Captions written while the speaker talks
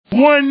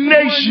One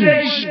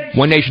Nation.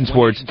 One Nation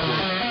Sports.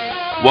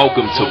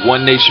 Welcome to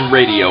One Nation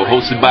Radio,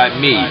 hosted by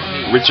me,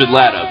 Richard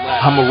Latta.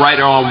 I'm a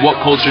writer on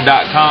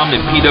WhatCulture.com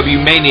and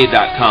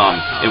PWMania.com,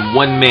 and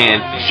one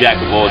man, jack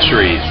of all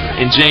trades.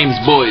 And James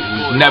Boyd,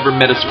 who's never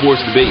met a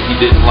sports debate he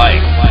didn't like.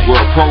 We're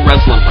a pro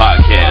wrestling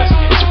podcast,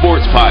 a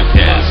sports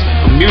podcast,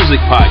 a music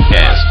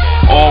podcast,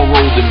 all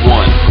rolled in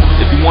one.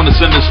 If you want to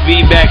send us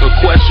feedback or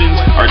questions,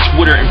 our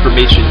Twitter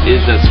information is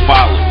as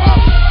follows: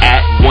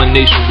 at One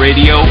Nation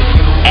Radio,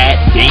 at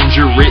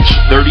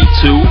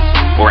DangerRich32,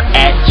 or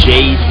at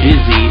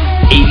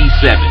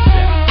JDizzy87.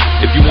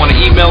 If you want to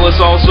email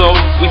us also,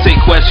 we take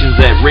questions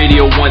at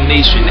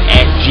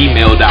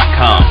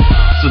radio1nation@gmail.com.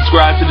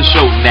 Subscribe to the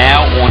show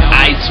now on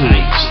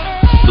iTunes.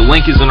 The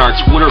link is in our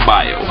Twitter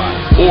bio.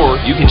 Or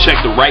you can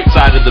check the right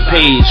side of the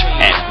page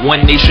at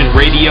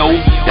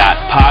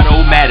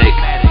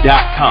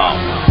onenationradio.podomatic.com.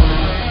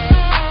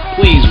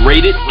 Please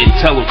rate it and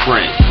tell a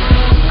friend.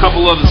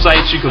 Couple other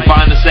sites you can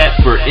find us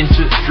at for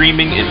instant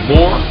streaming and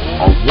more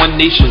are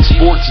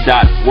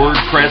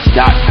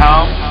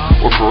onenationsports.wordpress.com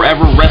or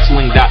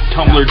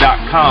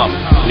foreverwrestling.tumblr.com.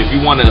 And if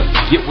you want to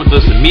get with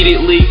us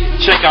immediately,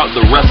 check out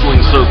the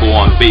Wrestling Circle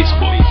on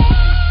Facebook.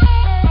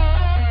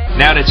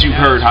 Now that you've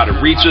heard how to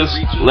reach us,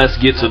 let's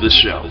get to the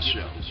show.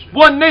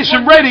 One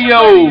Nation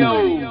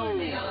Radio!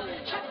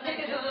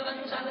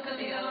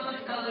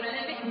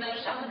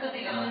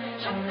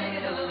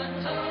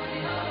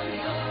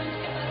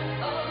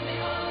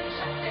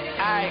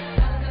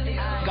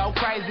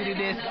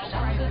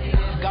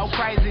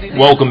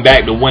 Welcome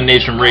back to One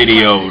Nation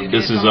Radio.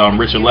 This is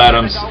Richard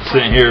Latta,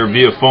 sitting here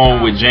via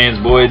phone with James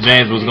Boyd.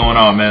 James, what's going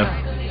on, man?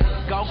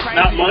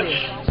 Not much.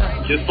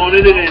 Just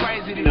phoning it in,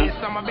 you know.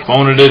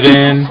 Phoning it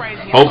in.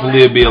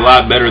 Hopefully it'll be a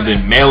lot better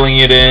than mailing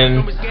it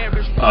in.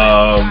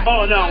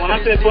 Oh, no. When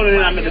I said phoning it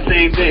in, I meant the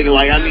same thing.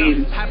 Like, I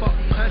mean,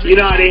 you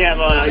know how they have,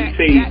 you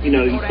say, you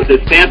know, you put the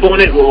stamp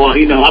on it? Well,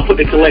 you know, I put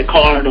the collect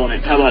card on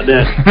it. How about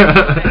that?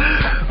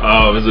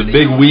 It was a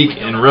big week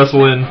in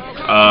wrestling.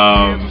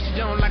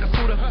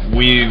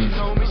 We've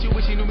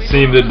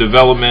seen the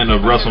development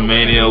of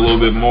WrestleMania a little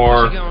bit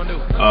more.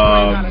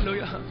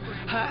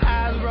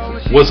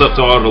 What's up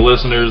to all the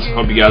listeners?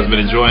 Hope you guys have been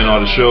enjoying all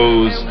the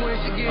shows.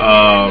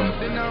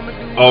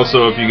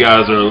 Also, if you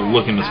guys are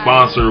looking to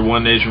sponsor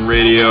One Nation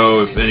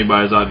Radio, if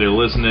anybody's out there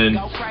listening,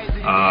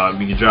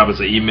 you can drop us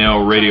an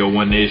email,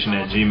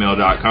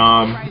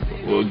 radio1nation@gmail.com.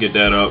 We'll get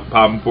that up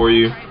popping for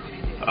you.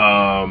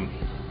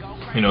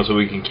 You know, so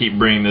we can keep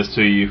bringing this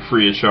to you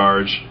free of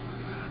charge.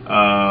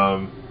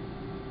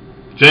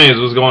 James,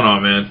 what's going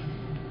on, man?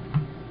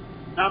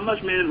 Not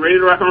much, man. Ready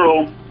to rock and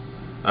roll.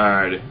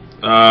 Alrighty.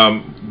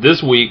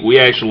 This week we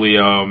actually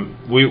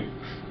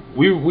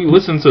we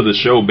listened to the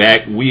show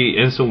back. We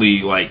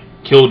instantly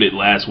killed it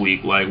last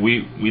week.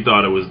 We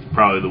thought it was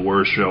probably the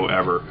worst show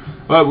ever.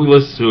 But we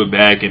listened to it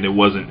back and it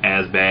wasn't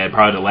as bad.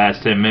 Probably the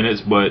last 10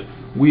 minutes. But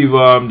we've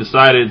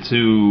decided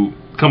to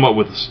come up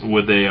with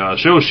a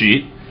show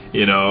sheet,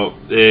 you know,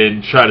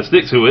 and try to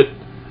stick to it,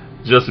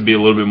 just to be a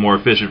little bit more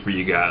efficient for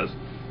you guys.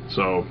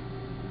 So,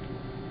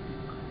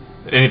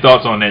 any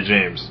thoughts on that,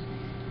 James?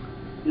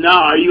 No,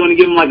 are you going to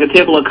give them a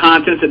table of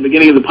contents at the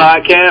beginning of the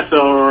podcast,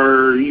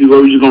 or are you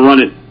just going to run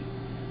it?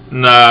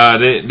 Nah,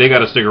 they got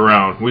to stick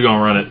around. We're going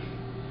to run it.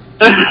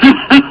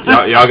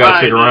 y'all got to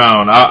stick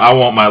around. I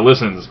want my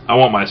listens. I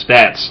want my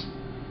stats.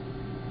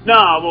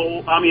 No,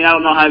 well, I mean, I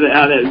don't know how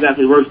that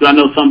exactly works, but I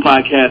know some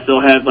podcasts,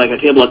 they'll have a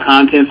table of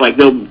contents,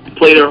 they'll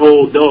play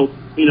they'll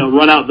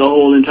run out the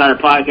whole entire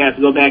podcast,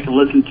 go back and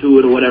listen to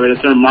it or whatever, at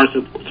certain marks,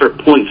 certain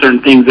points, certain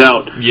things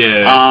out.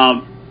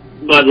 Yeah.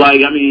 But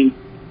I mean,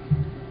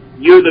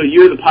 you're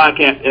the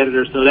podcast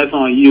editor, so that's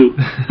on you.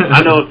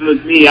 I know if it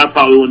was me, I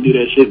probably wouldn't do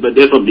that shit, but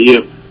that's up to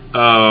you.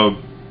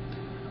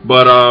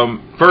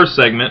 First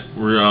segment,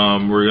 we're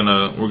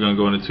gonna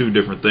go into two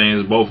different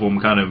things. Both of them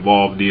kind of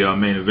involve the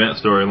main event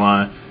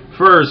storyline.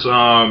 First,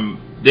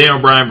 Daniel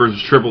Bryan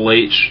versus Triple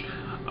H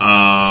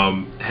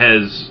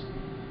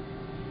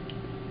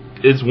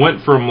it's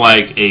went from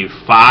a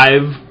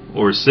 5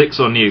 or 6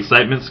 on the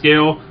excitement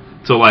scale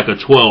to a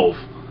 12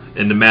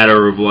 in the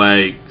matter of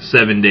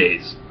 7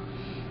 days.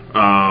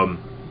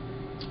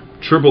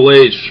 Triple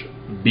H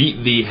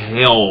beat the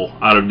hell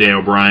out of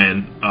Daniel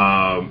Bryan,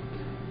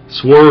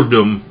 swerved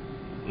him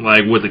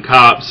with the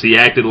cops. He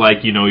acted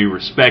he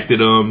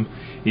respected him.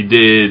 He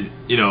did,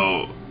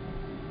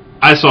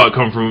 I saw it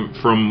come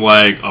from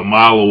a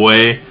mile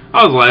away.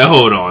 I was like,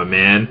 hold on,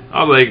 man.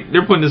 I was like,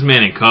 they're putting this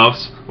man in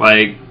cuffs.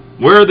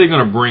 Where are they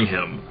going to bring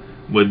him?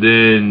 But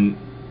then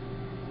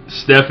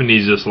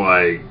Stephanie's just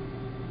I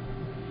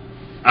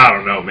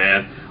don't know,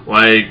 man.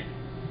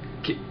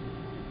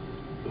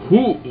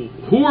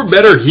 Who are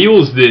better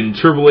heels than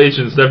Triple H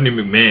and Stephanie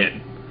McMahon?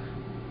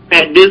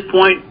 At this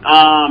point,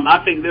 I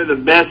think they're the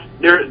best.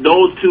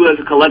 Those two as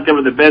a collective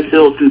are the best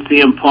heels since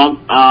CM Punk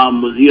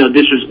was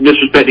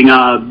disrespecting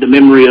the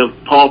memory of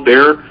Paul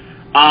Bearer.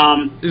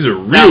 These are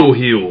real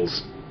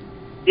heels.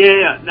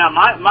 Yeah. Now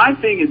my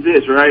thing is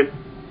this, right?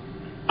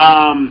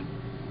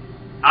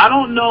 I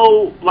don't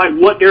know, like,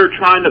 what they were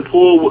trying to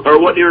pull or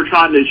what they were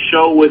trying to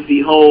show with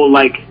the whole,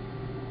 like,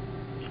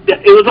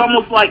 it was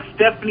almost like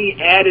Stephanie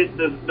added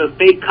the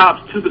fake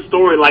cops to the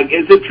story. Like,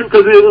 is it true?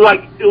 Because it was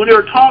like when they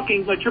were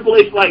talking, like Triple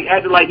H like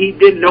acted like he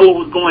didn't know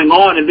what was going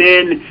on, and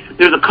then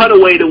there's a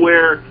cutaway to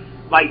where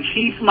like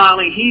she's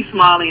smiling, he's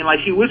smiling, and like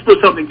she whispered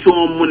something to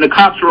him when the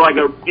cops were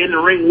like in the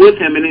ring with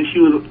him, and then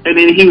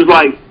he was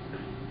like,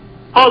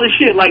 "Holy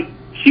shit!" Like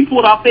she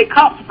pulled out fake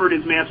cops for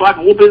this man so I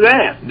can whoop his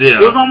ass.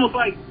 Yeah, it was almost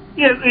like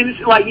and it's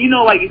like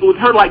like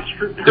with her like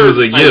it was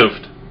a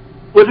gift.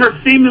 With her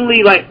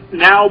seemingly, like,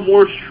 now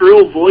more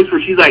shrill voice where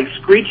she's, like,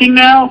 screeching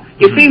now,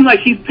 it seems like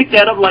she's picked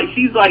that up, like,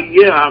 she's like,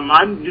 yeah,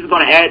 I'm just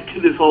going to add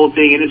to this whole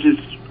thing, and it's just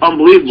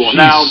unbelievable. She's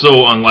now,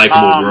 so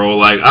unlikable, bro.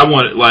 Like, I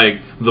want,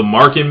 like, the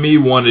mark in me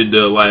wanted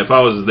to, like, if I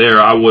was there,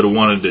 I would have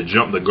wanted to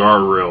jump the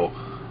guardrail,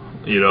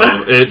 you know,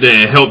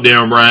 and help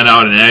Daniel Bryan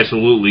out and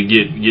absolutely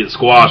get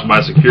squashed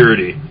by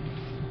security.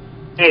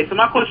 Hey, so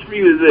my question for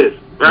you is this,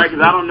 right,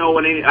 because I don't know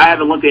I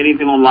haven't looked at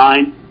anything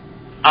online.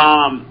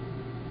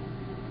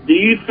 Do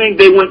you think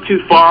they went too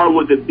far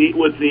with the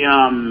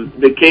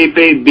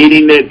kayfabe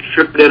beating that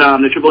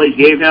the Triple H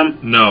gave him?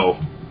 No,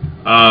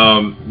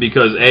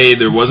 because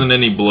there wasn't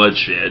any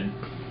bloodshed.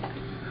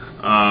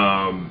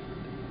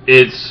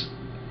 It's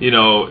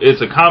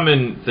a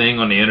common thing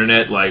on the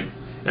internet. Like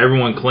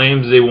everyone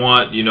claims they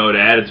want the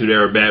Attitude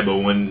Era back, but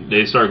when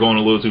they start going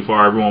a little too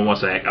far, everyone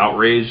wants to act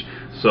outraged.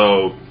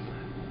 So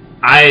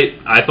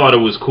I thought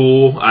it was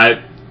cool. I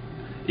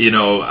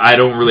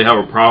don't really have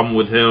a problem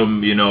with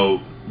him.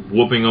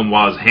 Whooping him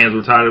while his hands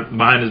were tied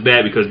behind his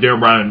back because Daniel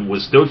Bryan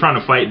was still trying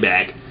to fight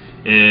back,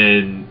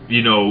 and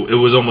it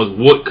was almost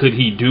what could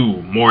he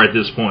do more at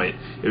this point.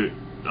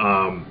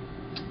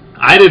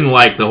 I didn't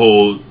like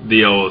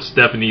the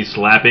Stephanie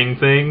slapping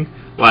thing.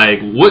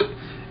 Like, what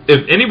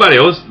if anybody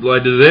else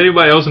does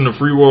anybody else in the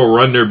free world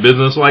run their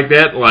business like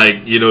that?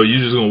 Like, you're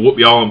just gonna whoop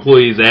y'all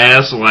employees'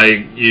 ass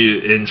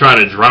and try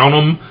to drown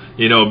them?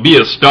 Be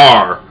a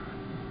star.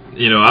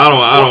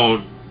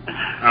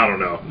 I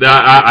don't know.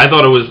 I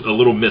thought it was a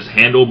little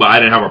mishandled, but I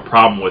didn't have a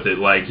problem with it.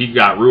 Like, he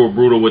got real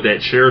brutal with that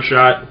chair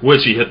shot,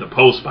 which he hit the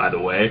post, by the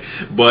way.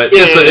 But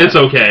it's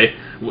okay.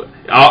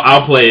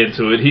 I'll play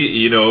into it.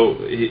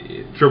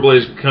 Triple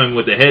H coming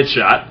with the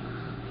headshot,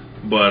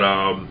 but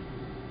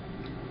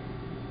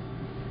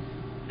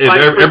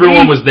if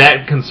everyone was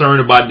that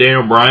concerned about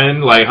Daniel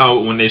Bryan, like how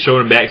when they showed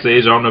him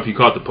backstage, I don't know if you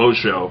caught the post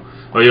show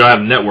or you don't have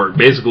the network.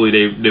 Basically,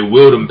 they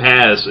wheeled him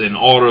past, and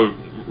all the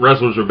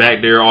wrestlers were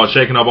back there all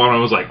checking up on him.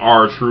 It was like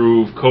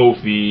R-Truth,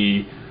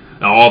 Kofi,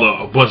 and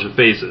a bunch of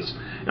faces.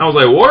 And I was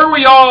like, what are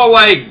we all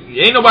like?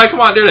 Ain't nobody come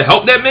out there to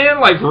help that man?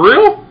 Like, for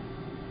real?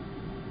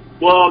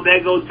 Well,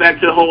 that goes back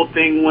to the whole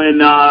thing when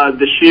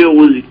the Shield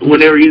when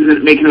they were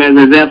making him as an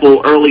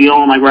example early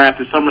on, like right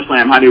after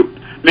SummerSlam.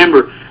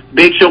 Remember,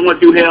 Big Show went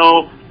through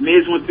hell,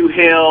 Miz went through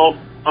hell,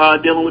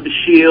 dealing with the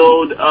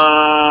Shield.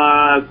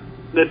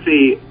 Let's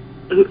see.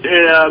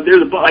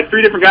 There's like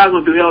 3 different guys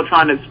went through hell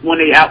trying to when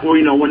they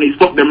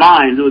spoke their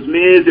minds. It was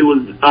Miz, it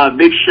was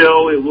Big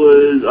Show, it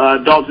was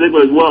Dolph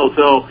Ziggler as well.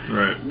 So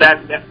right.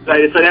 that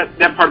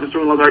part of the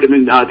storyline has already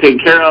been taken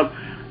care of.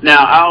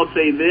 Now I'll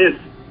say this.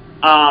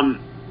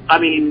 I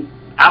mean,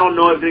 I don't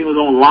know if anything was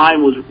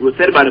online was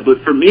said about it,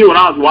 but for me, when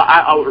I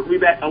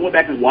went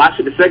back and watched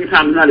it the second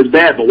time, it's not as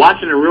bad. But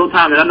watching it in real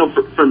time, and I know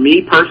for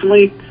me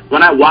personally,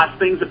 when I watch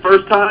things the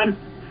first time.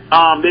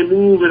 They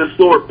move in a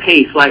slower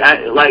pace. Like I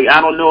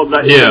don't know if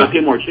I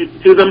pay more attention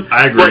to them.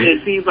 I agree. But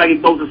it seems like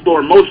it goes in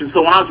slower motion.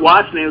 So when I was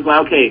watching it was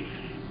like, okay,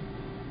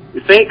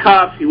 the fake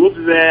cops, he whooped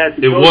his ass.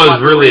 It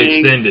was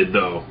really extended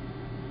though.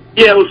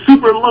 Yeah, it was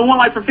super long. One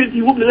like for 50,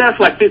 he whooped his ass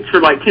for 10,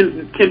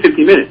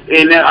 15 minutes,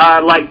 and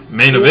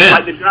main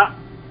event.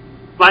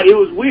 Like it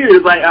was weird. It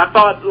was like I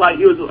thought it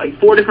was like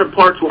 4 different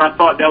parts where I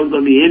thought that was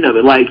gonna be the end of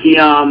it. Like he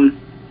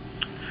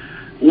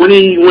When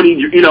he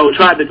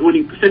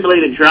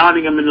simulated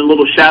drowning him in a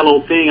little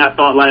shallow thing, I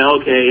thought like,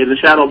 okay, and the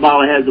shadow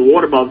bottle has the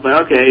water bottle,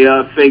 like, okay,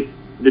 fake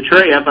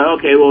betray. I thought,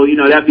 okay, well,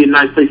 that'd be a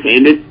nice place to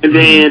end it. And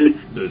then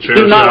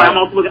I'm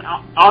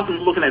also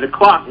looking at the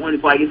clock when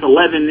it's like it's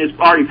 11, it's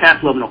already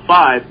past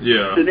 11:05.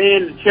 Yeah. So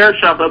then the chair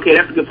shot, okay,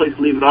 that's a good place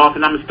to leave it off.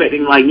 And I'm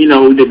expecting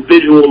the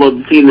visual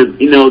of seeing the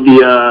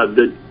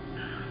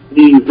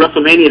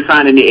WrestleMania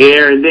sign in the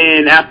air, and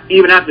then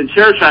even after the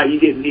chair shot, you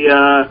get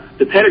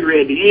the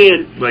pedigree at the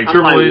end. Like,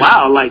 I'm like,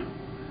 wow, like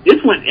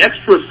this went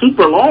extra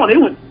super long. They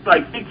went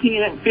like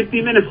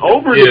 15 minutes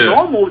over the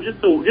normal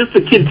just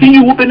to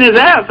continue whooping his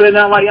ass. And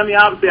I'm like, I mean,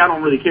 obviously I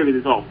don't really care if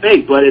it's all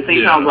fake, but at the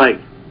same time, I was like,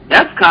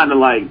 that's kind of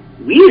like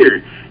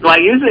weird.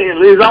 Like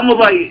it's almost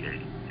like.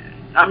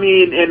 I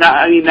mean,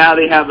 now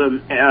they have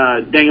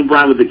Daniel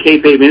Bryan with the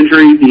kayfabe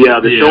injury, the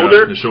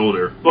shoulder. The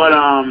shoulder. But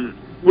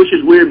which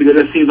is weird because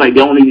that seems like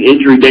the only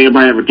injury Daniel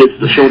Bryan ever gets is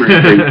the shoulder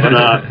injury.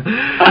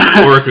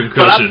 Or a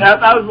concussion.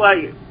 But I was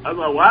like,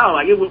 wow,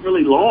 like it was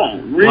really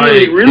long,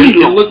 really long.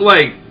 It looked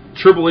like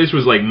Triple H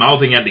was like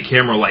mouthing at the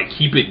camera, like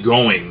keep it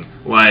going,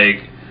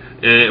 like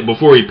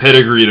before he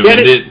pedigreed him.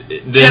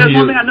 That's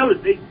one thing I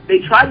noticed. They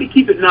tried to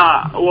keep it.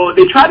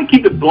 They tried to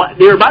keep it black.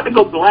 They were about to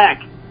go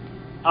black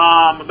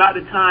about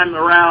the time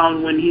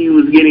around when he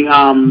was getting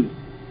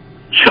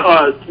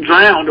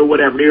drowned or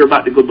whatever, they were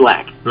about to go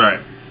black. Right.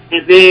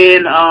 And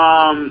then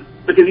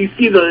because you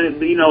see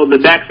the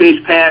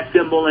backstage pass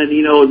symbol and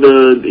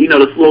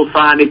the slow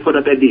sign they put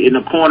up in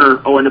the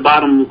corner or in the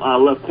bottom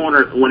left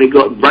corner when they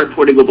go right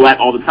before they go black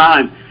all the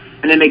time,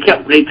 and then they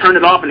turned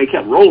it off and they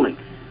kept rolling.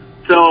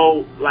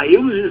 So like it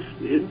was just,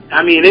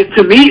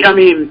 to me,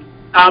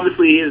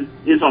 obviously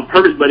it's on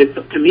purpose, but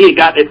to me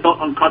it felt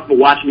uncomfortable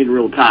watching it in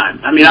real time.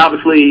 I mean,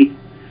 obviously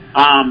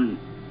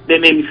they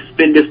made me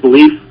suspend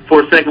disbelief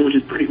for a second, which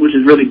is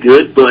really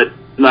good, but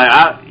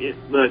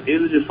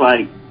it was just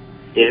like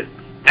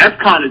that's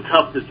kind of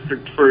tough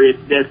for if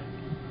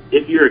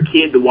you're a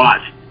kid to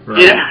watch.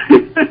 Right. Yeah.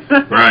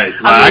 Right.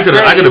 I could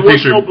have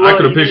pictured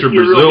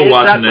Brazil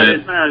watching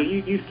that.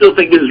 You still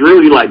think this is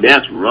really like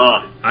that's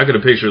rough. I could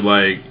have pictured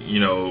like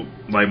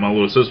my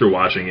little sister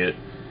watching it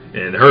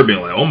and her being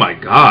like, "Oh my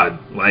God,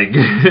 like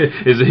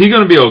is he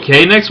going to be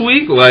okay next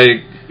week?"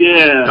 Like,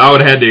 yeah. I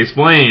would have had to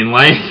explain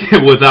like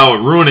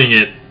without ruining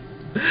it.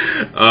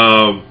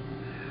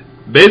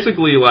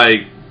 Basically,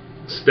 like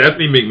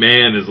Stephanie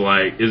McMahon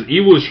is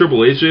evil as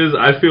Triple H is.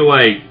 I feel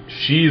like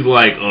she's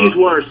like she's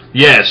worse.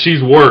 Yeah,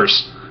 she's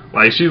worse.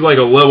 Like she's like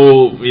a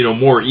level,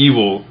 more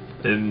evil.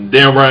 And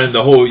Daniel Bryan,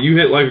 the whole "you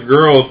hit like a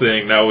girl"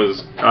 thing, that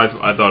was I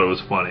thought it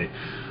was funny.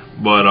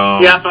 But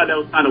yeah, I thought that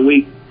was kind of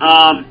weak.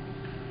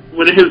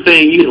 With him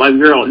saying "you hit like a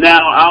girl." Now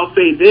I'll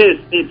say this: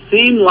 it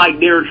seemed like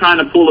they were trying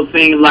to pull a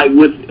thing like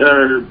with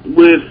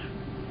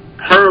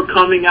her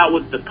coming out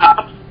with the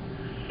cops.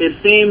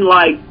 It seemed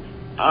like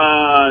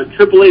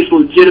Triple H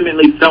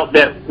legitimately felt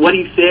that what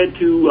he said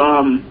to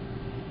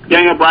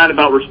Daniel Bryan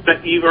about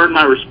respect, "you've earned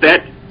my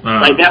respect,"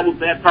 like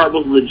that part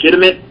was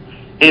legitimate.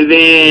 And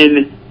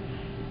then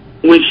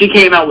when she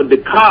came out with the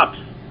cops,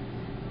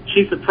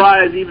 she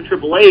surprised even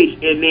Triple H,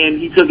 and then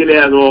he took it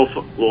as,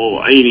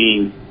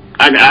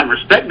 I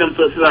respect them,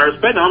 so since I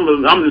respect them,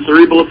 I'm the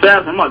cerebral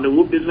assassin. I'm about to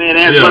whoop this man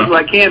ass as much as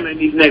I can in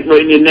the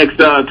next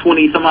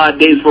 20 some odd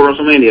days for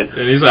WrestleMania.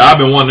 And he's like, "I've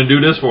been wanting to do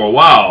this for a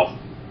while."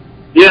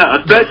 Yeah,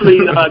 especially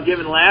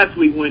given last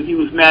week when he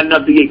was mad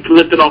enough to get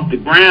lifted off the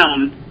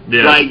ground.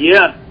 Yeah. Like,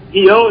 yeah,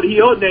 he owed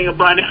Daniel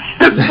Bryan.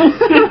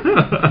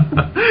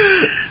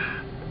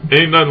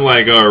 Ain't nothing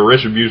like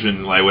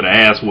retribution, like with an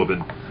ass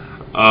whooping.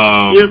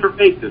 Even for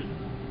faces.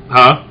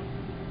 Huh?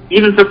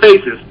 Even for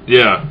faces.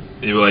 Yeah.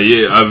 You're like,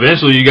 yeah,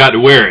 eventually you got to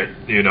wear it,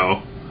 And, yep.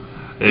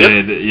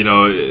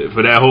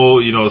 For that whole,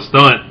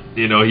 stunt,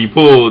 he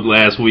pulled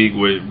last week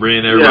with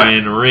bringing everybody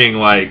in the ring,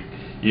 like,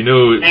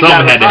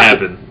 something had to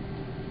happen.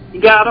 He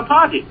got out of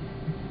pocket.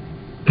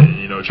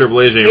 And,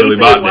 Triple H ain't really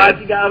about that.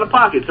 He got out of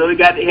pocket, so he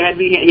had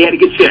to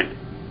get checked.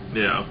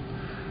 Yeah.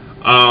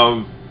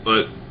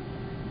 But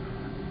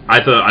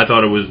I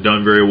thought it was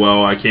done very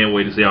well. I can't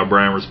wait to see how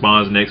Bryan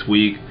responds next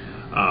week.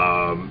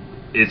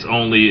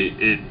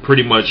 It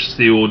pretty much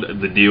sealed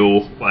the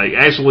deal. Like,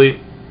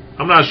 actually,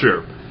 I'm not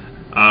sure.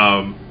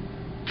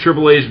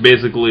 Triple H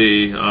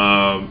basically,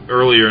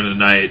 earlier in the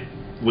night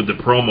with the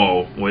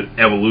promo with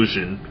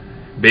Evolution,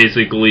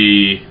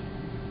 basically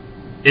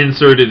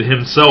inserted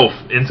himself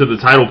into the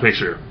title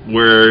picture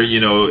where,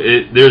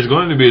 there's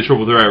going to be a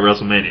triple threat at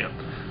WrestleMania.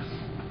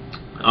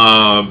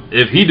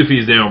 If he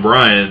defeats Daniel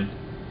Bryan,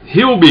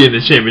 he'll be in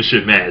the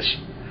championship match.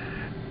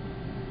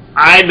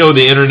 I know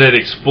the internet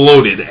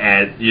exploded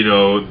at,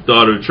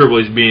 thought of Triple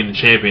H being the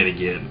champion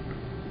again.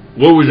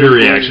 What was your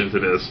reaction to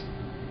this?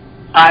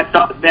 I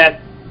thought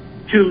that,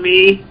 to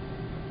me,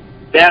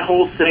 that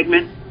whole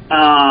segment,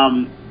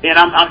 and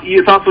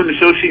it's also in the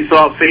show sheet, so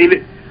I'll save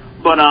it,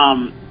 but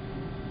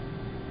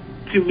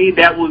to me,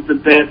 that was the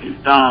best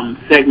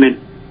segment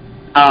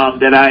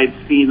that I had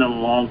seen in a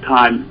long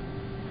time.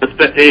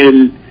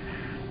 And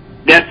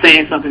that's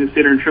saying something,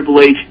 considering Triple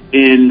H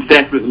and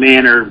Seth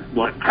McMahon are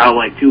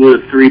probably like two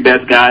of the three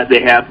best guys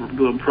they have for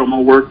doing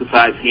promo work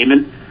besides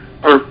Heyman,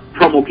 or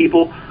promo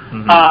people.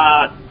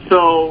 Mm-hmm.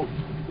 So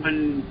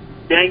when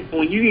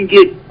you can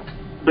get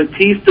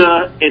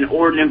Batista and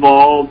Orton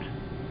involved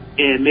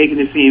and making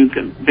it seem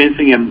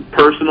convincing and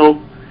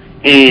personal,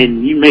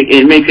 and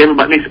it makes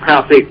the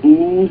crowd say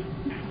 "ooh"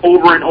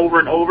 over and over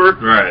and over.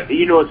 Right.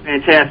 It's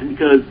fantastic,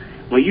 because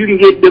when you can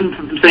get them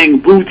from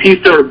saying "boo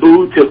Tista" or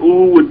 "boo" to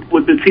 "ooh"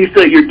 with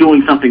Batista, you're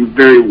doing something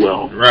very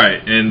well.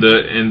 Right, and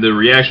the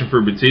reaction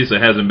for Batista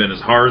hasn't been as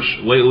harsh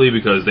lately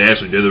because they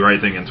actually did the right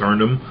thing and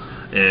turned him.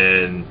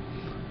 And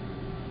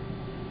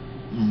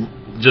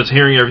just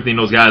hearing everything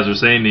those guys are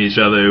saying to each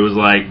other, it was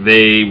like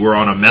they were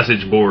on a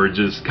message board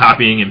just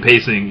copying and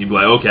pasting. You'd be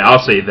like, okay,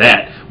 I'll say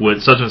that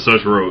what such and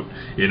such wrote,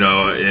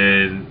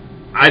 and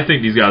I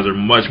think these guys are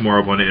much more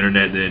up on the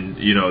internet than,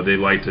 they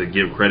like to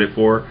give credit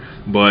for.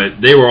 But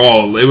it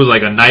was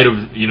like a night of,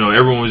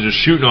 everyone was just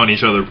shooting on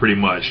each other pretty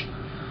much.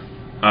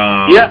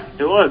 Yeah,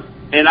 it was.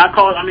 And I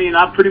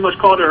pretty much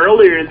called it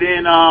earlier, and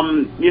then,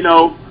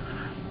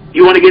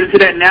 you want to get into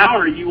that now,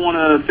 or you want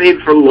to save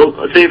it for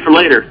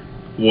later?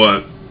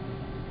 What?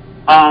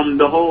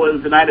 The whole, it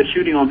was the night of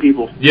shooting on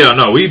people. Yeah,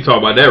 no, we can talk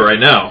about that right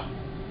now.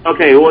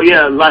 Okay, well,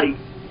 yeah, like,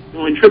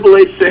 when Triple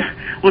H said,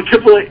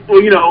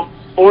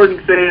 Orton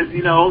says,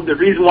 the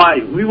reason why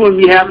we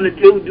wouldn't be having to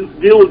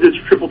deal with this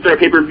triple threat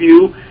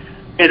pay-per-view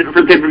and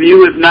for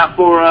pay-per-view is not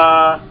for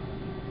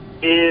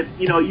if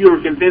you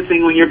were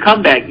convincing when your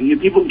comeback.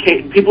 People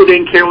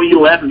didn't care when you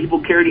left, and people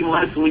cared even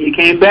less when you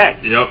came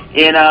back. Yep.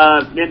 And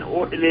then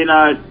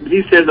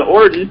he says to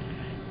Orton,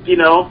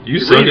 you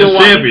suck as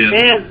champion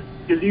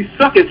because you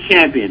suck as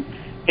champion.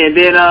 And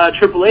then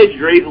Triple H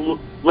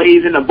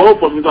lays into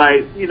both of them. He's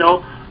like,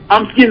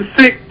 I'm getting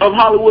sick of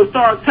Hollywood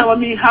stars telling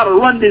me how to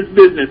run this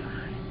business.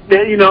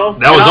 Then,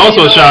 that was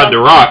also a shot at The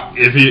Rock.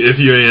 If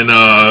you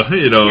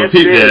and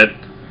Pete did.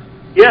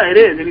 Yeah, it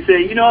is. And he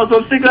said,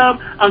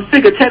 I'm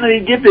sick of technically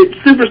gifted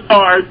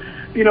superstars,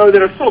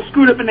 that are so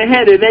screwed up in the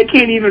head that they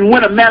can't even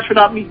win a match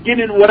without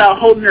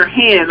holding their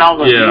hand. And I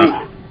was like,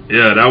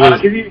 yeah, that was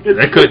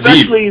that cut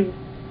deep.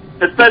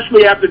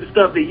 Especially after the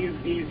stuff that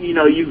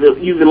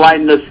you've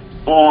enlightened us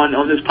on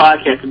this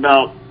podcast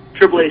about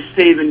Triple H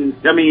saving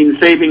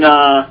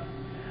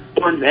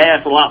Orton's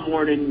ass a lot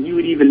more than you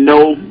would even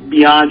know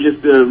beyond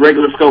just the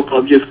regular scope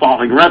of just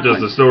following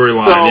wrestling. Just the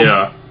storyline,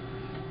 yeah.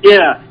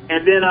 Yeah,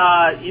 and then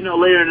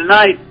later in the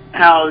night,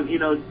 how he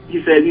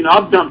said,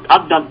 I've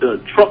dumped a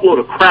truckload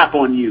of crap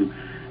on you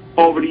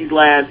over these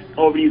last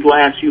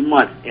few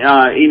months.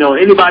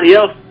 Anybody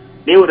else,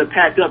 they would have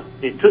packed up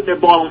and took their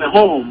ball and went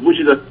home, which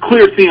is a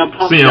clear CM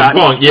Punk shot. CM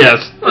Punk,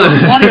 yes.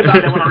 What's funny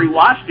about that when I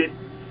rewatched it,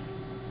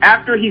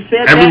 after he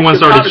said everyone that,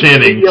 started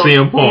chanting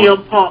CM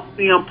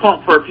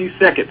Punk for a few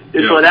seconds.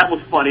 Yep. So that was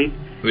funny.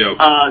 Yep.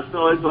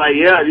 So it's like,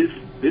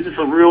 this is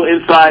some real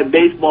inside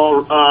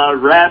baseball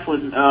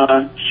wrestling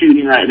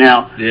shooting right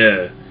now.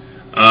 Yeah.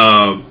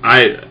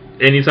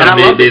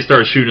 Anytime they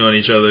start shooting on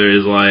each other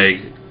is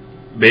like,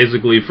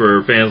 basically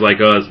for fans like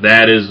us,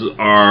 that is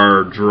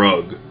our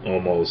drug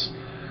almost.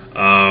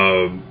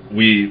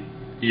 We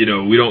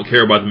don't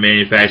care about the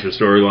manufactured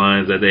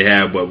storylines that they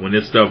have, but when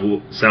this stuff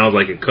sounds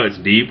like it cuts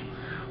deep,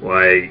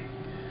 like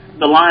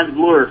the lines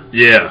blur.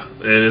 Yeah,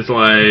 and it's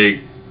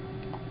like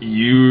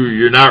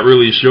you're not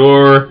really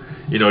sure.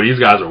 These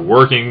guys are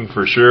working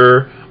for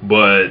sure,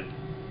 but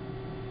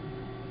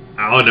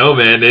I don't know,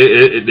 man.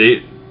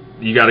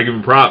 You got to give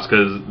them props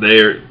because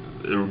they're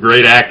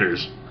great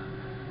actors.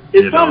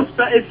 It's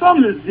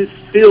something that just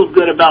feels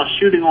good about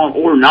shooting on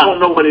Orton. I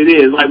don't know what it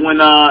is. Like when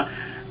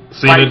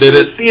Cena did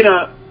it.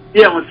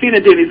 When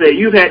Cena did it, he said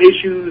you've had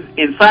issues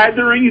inside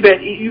the ring. You've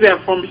had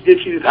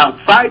issues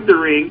outside the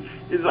ring.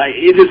 It's like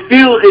it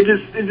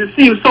just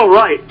seems so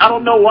right. I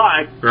don't know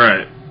why.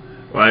 Right.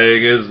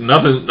 Like it's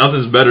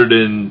nothing's better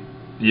than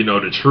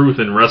the truth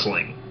in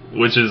wrestling,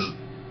 which is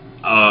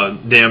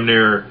damn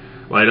near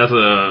like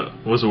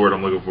what's the word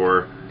I'm looking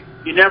for?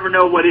 You never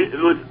know what it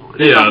was.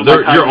 Yeah,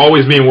 you're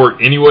always being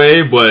worked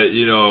anyway, but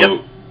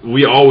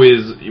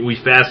we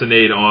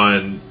fascinate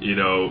on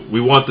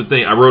we want the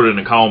thing. I wrote it in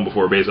a column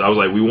before, basically. I was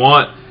like, we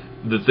want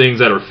the things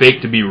that are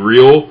fake to be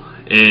real,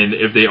 and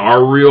if they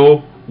are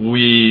real,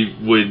 we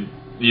would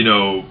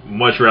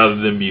much rather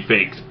than be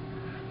faked.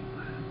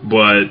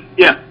 But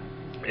yeah,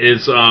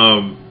 it's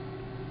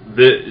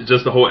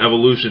just the whole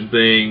evolution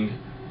thing.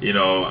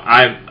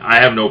 I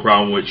have no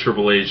problem with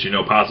Triple H,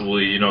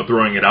 possibly,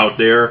 throwing it out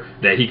there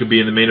that he could be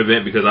in the main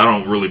event because I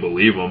don't really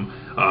believe him.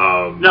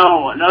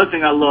 No, another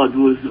thing I loved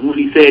was when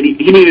he said, he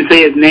didn't even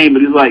say his name,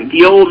 but he was like,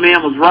 the old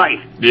man was right.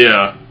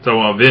 Yeah, talking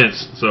about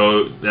Vince.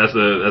 So that's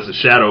a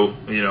shadow,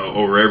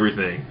 over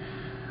everything.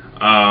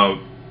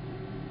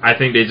 I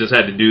think they just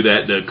had to do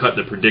that to cut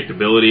the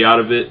predictability out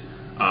of it.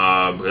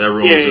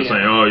 Everyone was just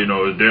saying,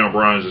 Daniel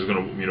Bryan's just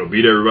going to,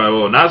 beat everybody.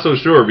 Well, not so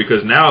sure,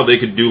 because now they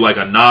could do like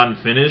a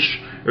non-finish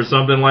or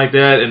something like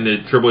that in the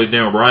Triple H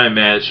Daniel Bryan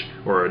match,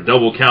 or a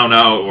double count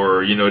out,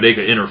 or, they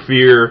could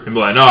interfere and be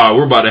like, nah,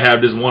 we're about to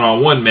have this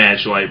one-on-one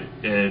match,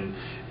 and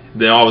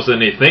then all of a sudden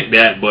they think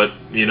that, but,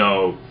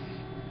 they'll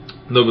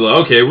be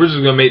like, okay, we're just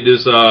going to make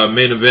this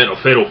main event a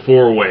fatal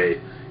four-way,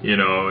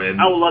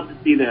 and I would love to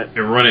see that.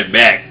 And run it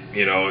back,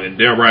 and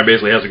Daniel Bryan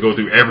basically has to go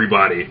through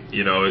everybody,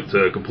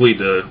 to complete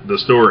the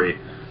story,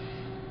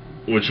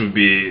 which would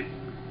be,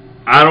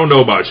 I don't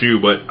know about you,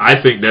 but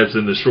I think that's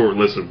in the short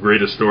list of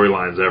greatest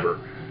storylines ever.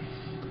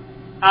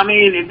 I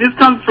mean, if this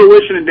comes to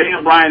fruition and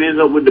Daniel Bryan ends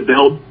up with the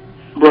belt,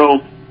 bro,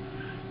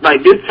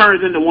 like, this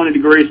turns into one of the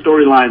greatest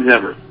storylines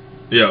ever.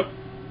 Yeah.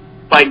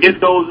 Like, this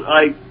goes,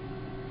 like,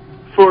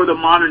 for the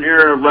modern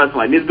era of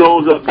wrestling, this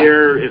goes up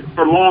there,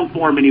 for long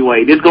form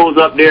anyway, this goes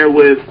up there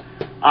with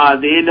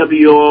the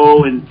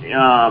NWO, and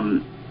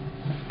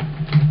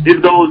this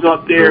goes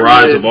up there the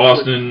Rise of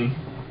Austin.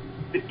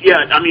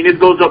 Yeah, I mean, this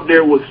goes up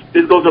there with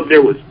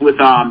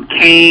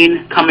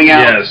Kane coming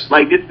out. Yes.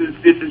 Like, this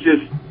is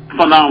just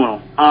phenomenal.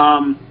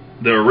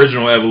 The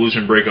original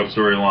Evolution breakup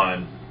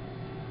storyline.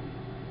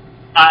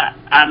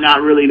 I'm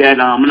not really that.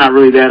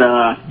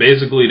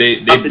 Basically, they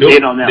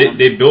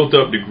built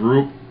up the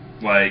group,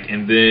 like,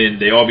 and then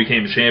they all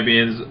became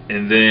champions,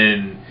 and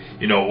then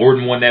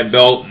Orton won that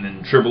belt, and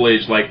then Triple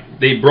H, like,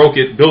 they built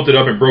it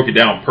up and broke it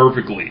down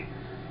perfectly.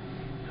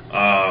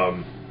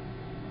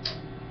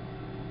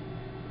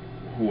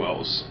 Who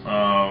else?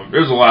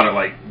 There's a lot of,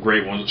 like,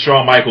 great ones.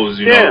 Shawn Michaels,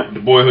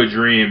 the boyhood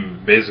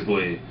dream,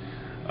 basically.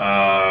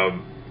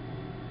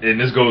 And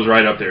this goes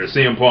right up there.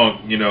 CM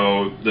Punk, you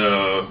know,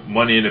 the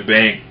Money in the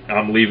Bank,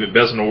 I'm leaving,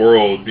 best in the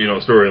world, you know,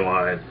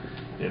 storyline.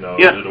 You know,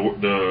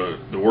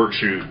 the work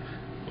shoot.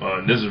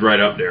 This is right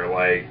up there.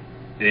 Like,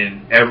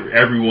 and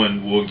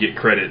everyone will get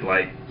credit,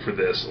 like, for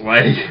this.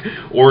 Like,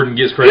 Orton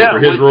gets credit for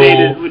his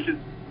role.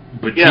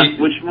 Batista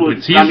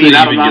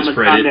even gets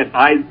credit.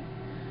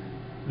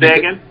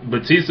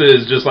 Batista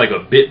is just like a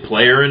bit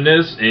player in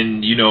this,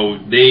 and, you know,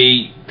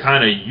 they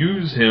kind of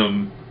use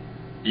him,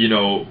 you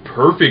know,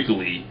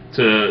 perfectly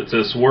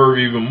to swerve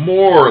even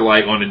more,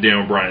 like, on the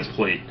Daniel Bryan's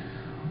plate.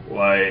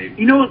 Like,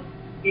 you know,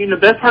 the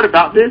best part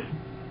about this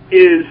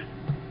is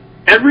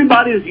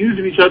everybody is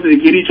using each other to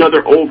get each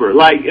other over.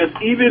 Like, if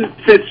even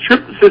since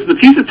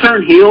Batista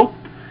turned heel,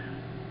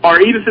 or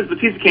even since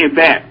Batista came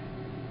back,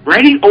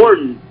 Randy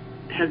Orton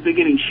has been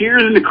getting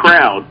cheers in the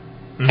crowd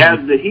as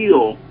the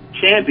heel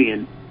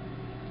champion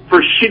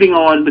for shitting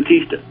on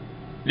Batista.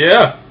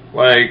 Yeah,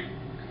 like,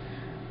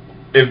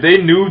 if they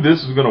knew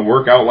this was going to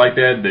work out like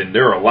that, then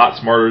they're a lot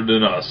smarter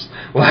than us.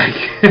 Like,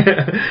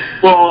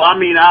 well, I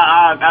mean,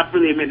 I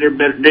freely admit they're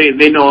better.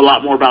 They know a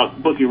lot more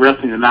about booking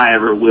wrestling than I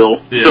ever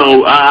will. Yeah.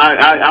 So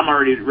I'm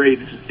already ready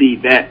to see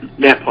that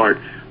part.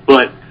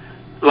 But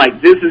like,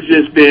 this has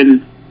just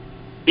been,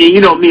 you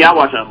know me, I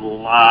watch a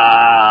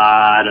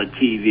lot of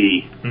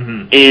TV,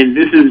 and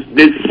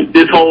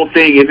this whole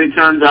thing. If it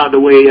turns out the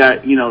way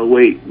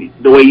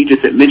the way you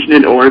just mentioned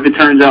it, or if it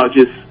turns out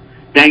just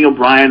Daniel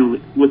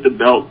Bryan with the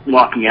belt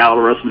walking out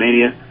of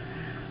WrestleMania,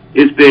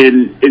 it's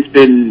been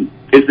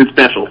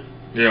special.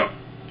 Yeah,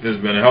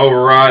 it's been a hell of a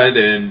ride,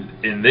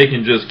 and they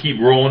can just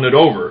keep rolling it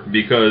over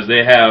because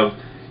they have,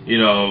 you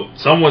know,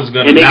 someone's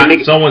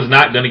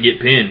not gonna get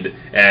pinned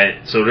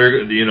so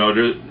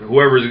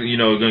whoever's, you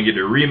know, gonna get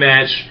their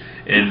rematch,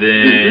 and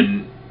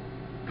then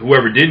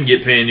whoever didn't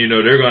get pinned, you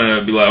know, they're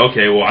gonna be like,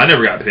 okay, well, I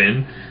never got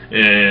pinned,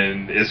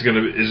 and it's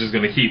just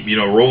gonna keep, you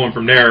know, rolling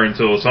from there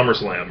until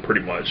SummerSlam,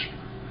 pretty much.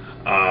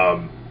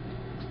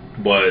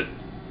 But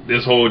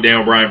this whole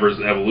Daniel Bryan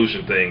versus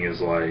Evolution thing is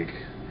like,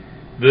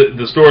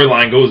 the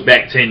storyline goes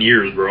back 10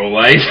 years, bro.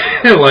 Like,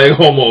 like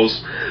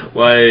almost.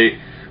 Like,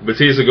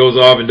 Batista goes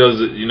off and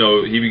does it, you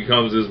know, he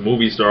becomes this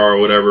movie star or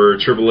whatever.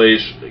 Triple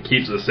H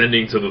keeps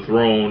ascending to the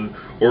throne.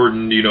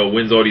 Orton, you know,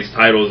 wins all these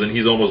titles and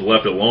he's almost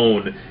left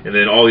alone. And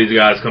then all these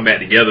guys come back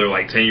together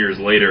like 10 years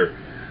later.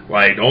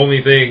 Like, the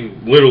only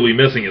thing literally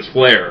missing is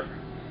Flair.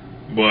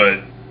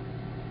 But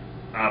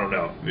I don't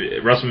know.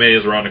 WrestleMania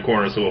is around the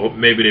corner, so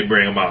maybe they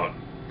bring him out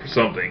for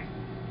something.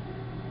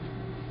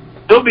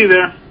 He'll be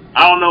there.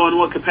 I don't know in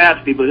what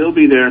capacity, but he'll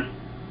be there.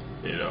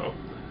 You know,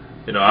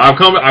 I've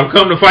come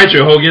to fight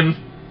you, Hogan.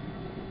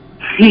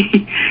 You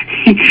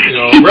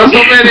know,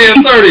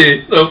 WrestleMania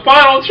 30, the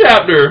final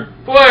chapter.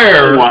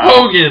 Flair,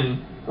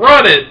 Hogan,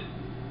 run it.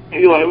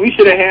 You're like, we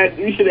should have had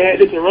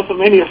this in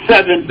WrestleMania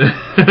 7.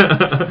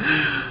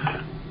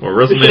 Or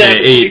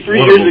WrestleMania 8,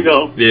 3 years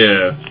ago.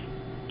 Yeah.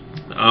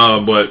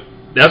 But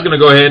that's going to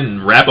go ahead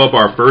and wrap up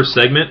our first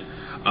segment.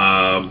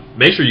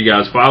 Make sure you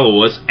guys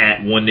follow us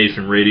at One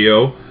Nation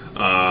Radio.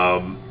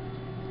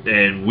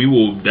 And we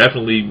will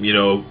definitely, you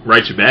know,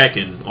 write you back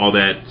and all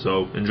that.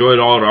 So enjoy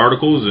all the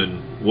articles,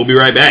 and we'll be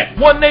right back.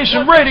 One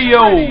Nation Radio.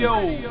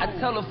 I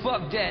tell her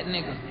fuck that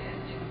nigga.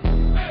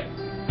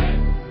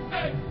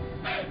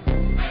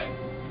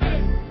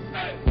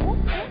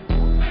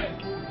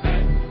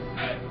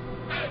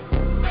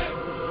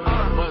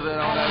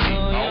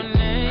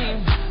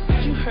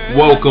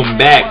 Welcome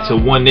back to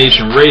One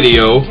Nation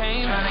Radio.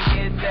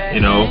 You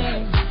know,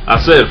 I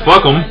said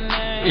fuck them,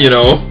 you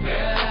know.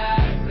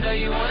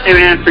 Hey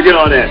man, forget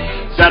all that.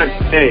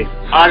 Hey,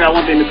 I got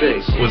one thing to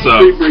say. What's up?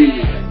 Free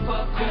Breezy.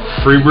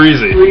 Free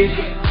Breezy.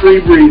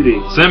 Free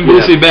Breezy. Send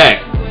Boosie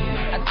back.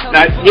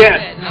 Now, yes,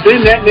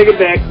 send that nigga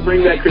back.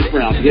 Bring back Chris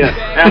Brown. Yes,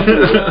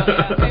 absolutely.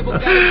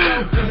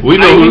 we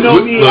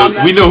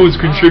know who's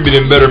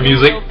contributing better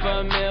music.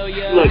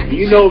 Look,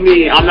 you know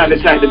me. I'm not the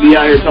type to be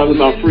out here talking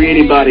about free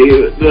anybody.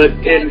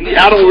 And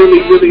I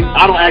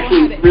don't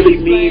actually really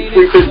mean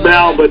free Chris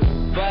Brown. But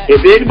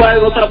if anybody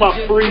will talk about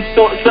free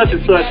such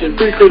and such and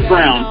free Chris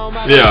Brown,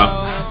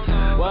 yeah.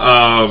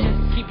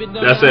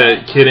 That's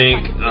it. Kid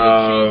Ink,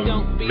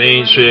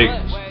 Main Chick,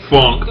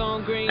 Funk,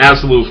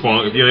 Absolute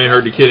Funk. If you ain't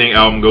heard the Kid Ink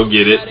album, go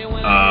get it.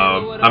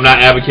 I'm not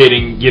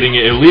advocating getting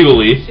it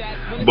illegally,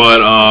 but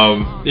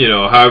you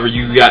know, however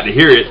you got to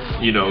hear it,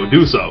 you know,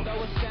 do so.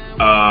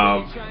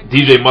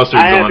 DJ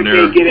Mustard's on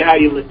there.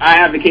 I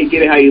advocate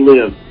get it how you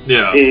live.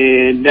 Yeah.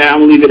 And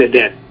I'm gonna leave it at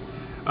that.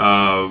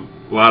 A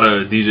lot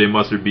of DJ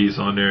Mustard beats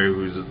on there,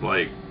 who's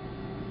like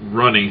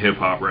running hip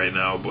hop right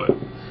now, but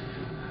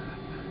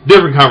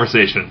different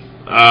conversation.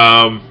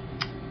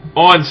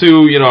 On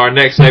to, you know, our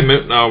next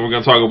segment. We're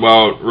gonna talk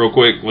about real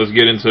quick. Let's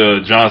get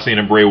into John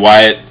Cena and Bray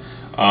Wyatt.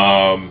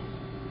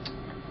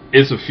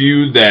 It's a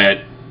feud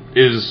that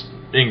is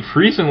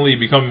increasingly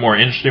becoming more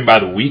interesting by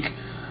the week.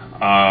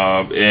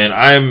 And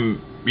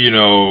I'm, you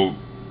know,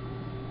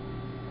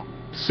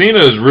 Cena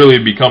is really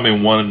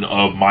becoming one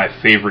of my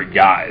favorite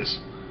guys.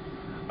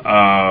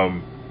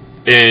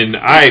 And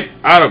I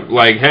don't,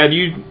 like, had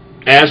you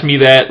asked me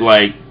that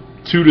like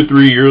 2 to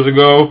 3 years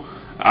ago,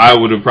 I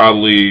would have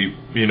probably,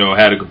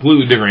 had a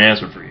completely different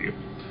answer for you.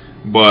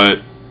 But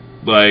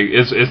like,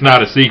 it's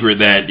not a secret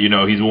that,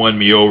 he's won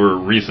me over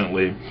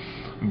recently.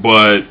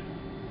 But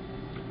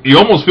you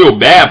almost feel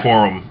bad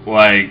for him.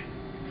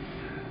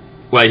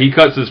 Like he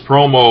cuts his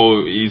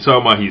promo, he's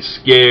talking about he's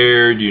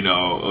scared,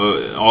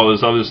 all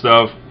this other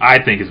stuff. I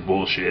think it's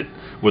bullshit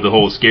with the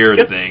whole scared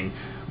thing.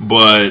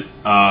 But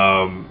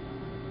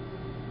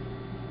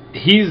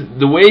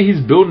the way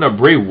he's building up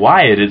Bray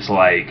Wyatt, it's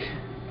like,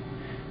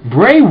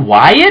 Bray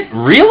Wyatt?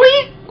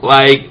 Really?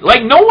 Like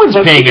no one's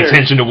paying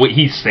attention to what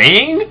he's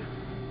saying.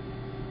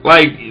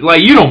 Like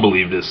you don't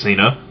believe this,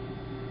 Cena.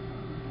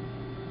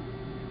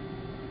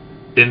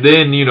 And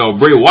then,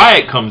 Bray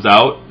Wyatt comes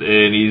out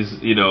and he's, has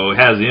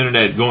the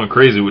internet going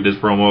crazy with this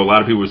promo. A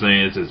lot of people are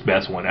saying it's his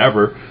best one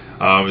ever.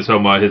 He's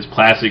talking about his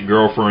plastic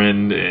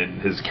girlfriend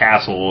and his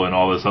castle and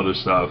all this other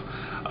stuff.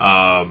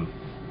 A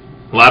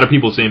lot of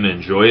people seem to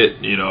enjoy it,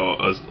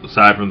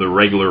 aside from the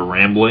regular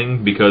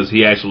rambling, because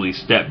he actually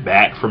stepped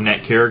back from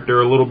that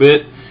character a little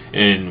bit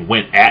and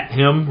went at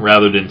him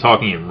rather than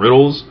talking in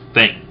riddles.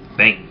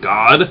 Thank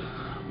God.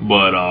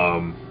 But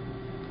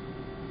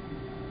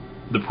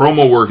the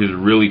promo work is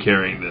really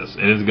carrying this,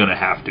 and it's gonna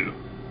have to.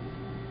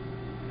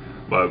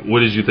 But what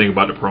did you think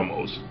about the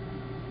promos?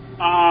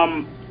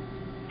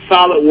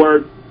 Solid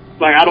work.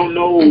 Like, I don't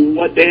know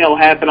what the hell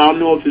happened. I don't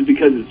know if it's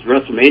because it's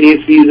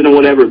WrestleMania season or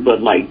whatever,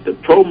 but like the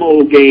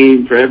promo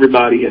game for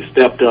everybody has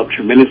stepped up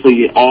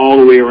tremendously all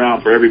the way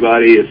around for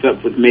everybody,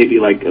 except with maybe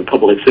like a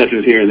couple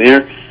exceptions here and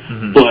there.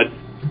 Mm-hmm. But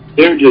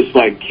they're just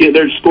like,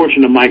 they're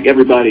scorching the mic.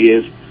 Everybody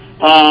is.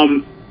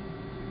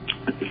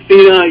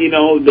 Cena,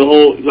 the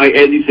whole, like,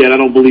 as you said, I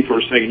don't believe for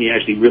a second he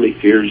actually really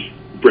fears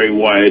Bray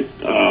Wyatt.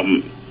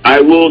 I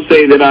will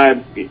say that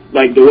I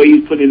like the way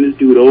he's putting this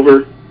dude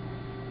over.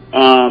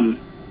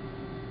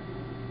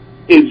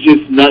 It's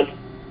just nuts,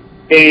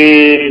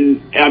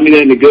 and I mean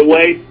that in a good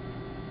way.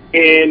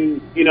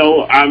 And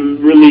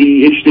I'm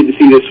really interested to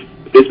see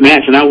this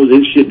match, and I was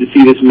interested to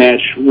see this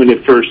match when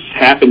it first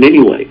happened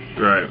anyway.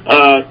 Right.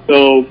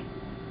 So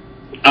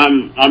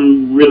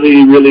I'm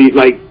really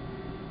like.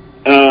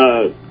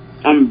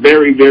 I'm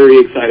very, very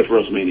excited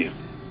for WrestleMania.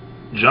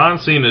 John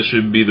Cena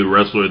should be the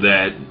wrestler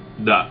that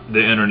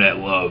the internet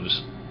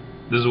loves.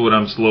 This is what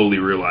I'm slowly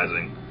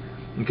realizing.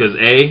 Because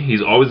A,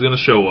 he's always going to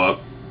show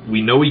up.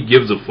 We know he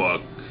gives a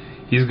fuck.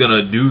 He's going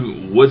to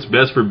do what's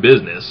best for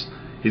business.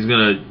 He's going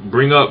to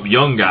bring up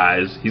young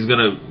guys. He's going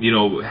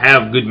to,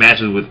 have good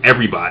matches with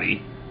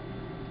everybody.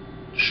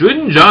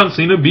 Shouldn't John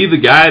Cena be the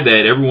guy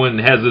that everyone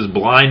has this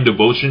blind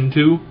devotion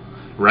to,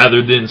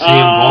 rather than CM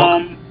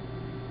Punk?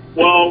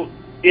 Well,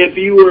 if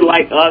you were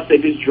like us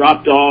that just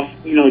dropped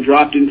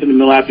into the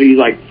middle after he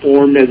like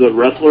formed as a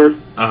wrestler,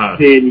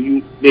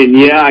 then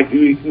yeah,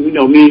 me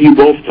and you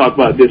both talk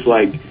about this.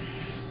 Like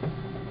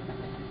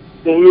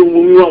when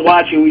we were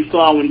watching, we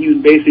saw when he was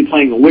basically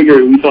playing a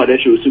wigger, we thought that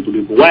shit was super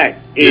duper whack.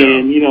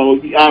 And he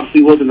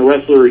obviously wasn't a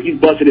wrestler. He's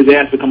busted his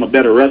ass to become a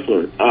better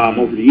wrestler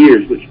over the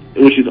years,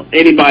 which is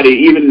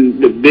anybody,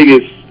 even the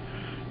biggest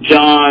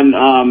John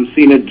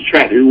Cena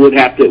detractor would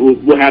have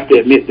to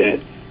admit that.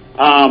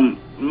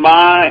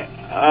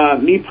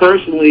 Me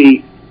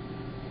personally,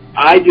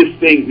 I just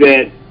think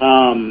that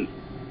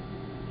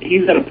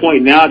he's at a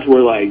point now to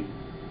where like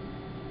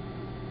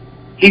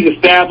he's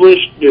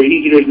established.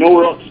 There's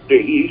nowhere else.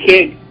 He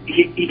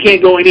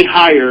can't go any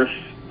higher.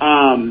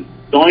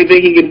 The only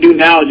thing he can do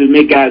now is just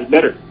make guys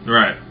better,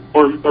 right?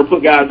 Or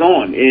put guys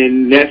on,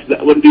 and that's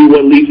what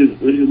leaves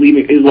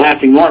his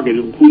lasting mark is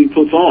who he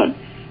puts on,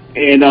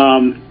 and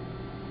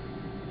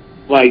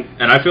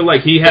And I feel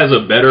like he has a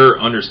better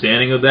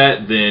understanding of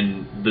that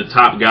than the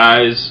top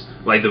guys,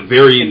 like the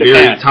very,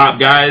 very top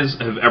guys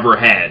have ever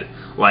had.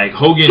 Like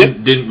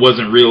Hogan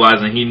wasn't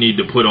realizing he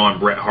needed to put on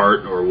Bret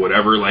Hart or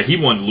whatever. Like he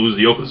wanted to lose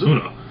to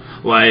Yokozuna.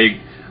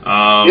 Like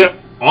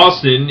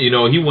Austin,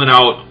 he went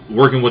out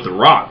working with The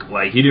Rock.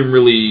 Like he didn't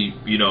really,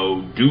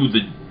 do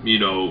the,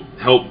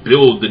 help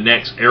build the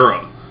next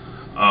era.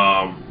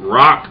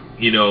 Rock,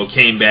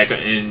 came back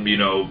and,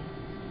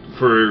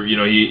 for,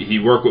 he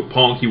worked with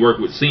Punk, he worked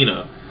with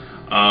Cena.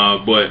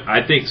 But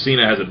I think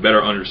Cena has a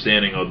better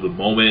understanding of the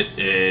moment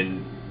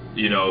and,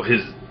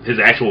 his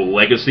actual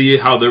legacy,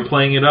 how they're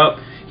playing it up.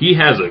 He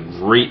has a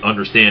great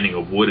understanding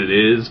of what it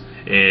is.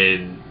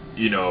 And,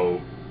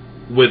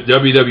 with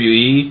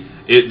WWE,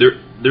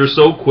 they're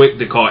so quick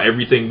to call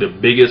everything the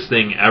biggest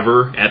thing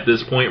ever at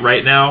this point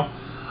right now.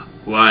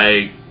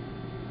 Like,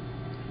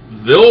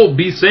 they'll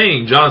be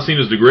saying John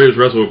Cena's the greatest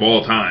wrestler of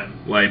all time.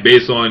 Like,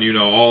 based on,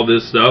 all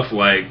this stuff.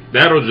 Like,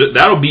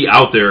 that'll be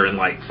out there in,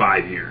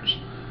 5 years.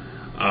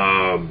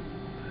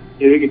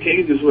 If it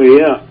continues this way,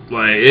 yeah.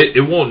 Like,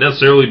 it won't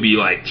necessarily be,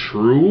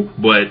 true,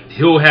 but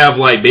he'll have,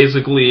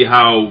 basically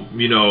how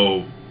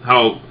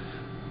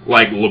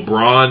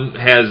LeBron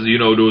has,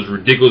 those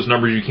ridiculous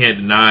numbers you can't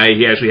deny.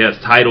 He actually has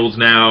titles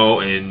now,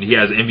 and he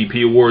has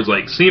MVP awards.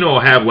 Cena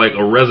will have,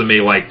 a resume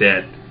like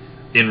that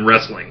in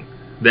wrestling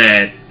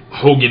that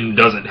Hogan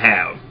doesn't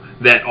have,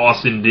 that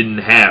Austin didn't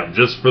have,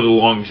 just for the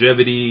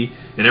longevity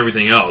and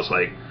everything else.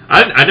 Like,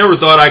 I never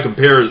thought I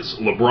compared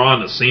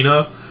LeBron to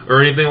Cena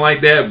or anything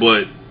like that,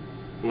 but,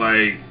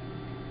 like,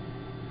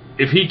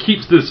 if he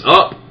keeps this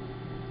up,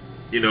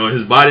 you know,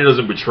 his body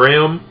doesn't betray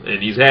him,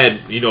 and he's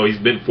had, you know, he's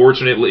been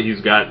fortunate,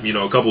 he's got, you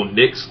know, a couple of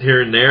nicks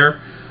here and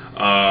there,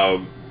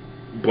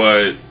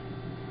 but,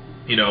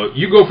 you know,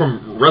 you go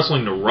from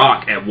wrestling The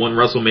Rock at one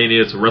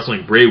WrestleMania to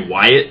wrestling Bray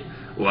Wyatt,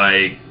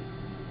 like,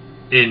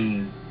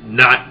 in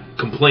not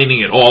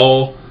complaining at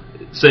all,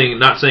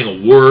 not saying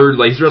a word,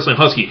 like, he's wrestling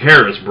Husky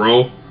Harris,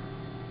 bro.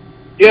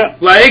 Yeah.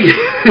 Like,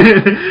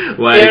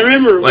 I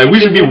remember, like, we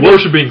should be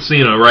worshiping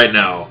Cena right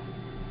now.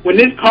 When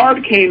this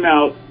card came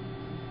out,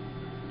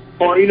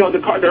 or, you know,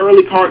 the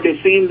early card that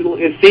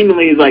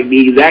seemingly is like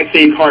the exact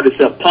same card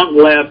except Punk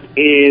left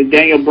and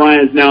Daniel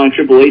Bryan's now in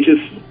Triple H's,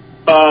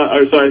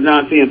 now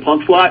in CM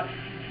Punk slot,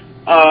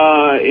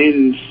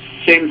 and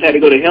Sheamus had to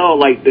go to hell.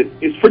 Like,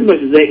 it's pretty much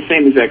the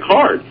same as that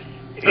card.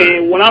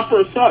 And when I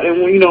first saw it,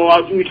 and when, you know,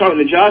 we were talking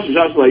to Josh, and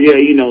Josh was like, yeah,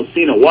 you know,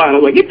 Cena Wyatt. I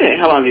was like, get the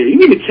hell out of here. You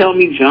mean to tell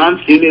me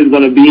John Cena is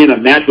going to be in a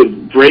match with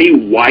Bray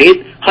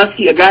Wyatt?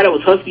 A guy that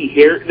was Husky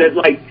hair, that,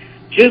 like,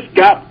 just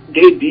got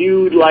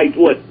debuted, like,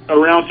 what,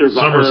 around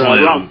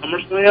SummerSlam.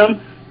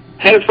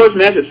 Had his first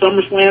match at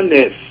SummerSlam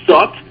that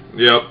sucked.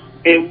 Yep.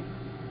 And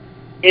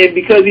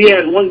because he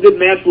has one good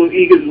match with,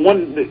 he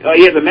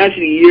has a match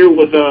of the year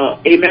with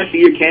a match of the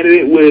year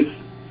candidate with,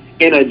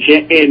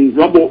 in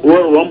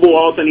Royal Rumble,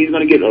 all of a sudden he's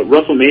going to get a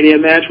WrestleMania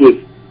match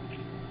with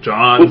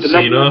John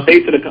Cena,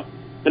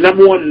 the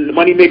number one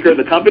moneymaker of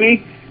the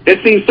company.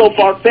 That seems so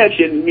far fetched,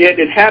 and yet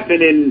it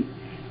happened. And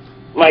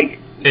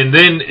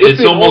then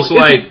it's almost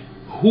like,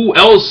 who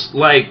else?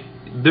 Like,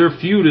 their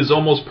feud is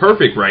almost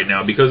perfect right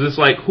now, because it's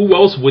like, who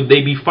else would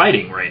they be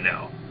fighting right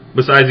now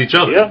besides each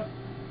other? Yeah.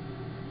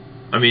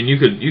 I mean, you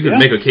could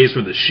make a case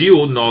for the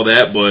Shield and all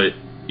that, but,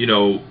 you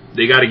know,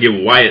 they got to give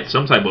Wyatt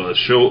some type of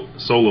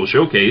solo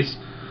showcase.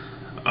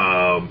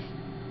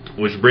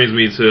 Which brings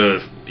me to,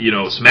 you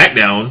know,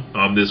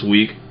 SmackDown this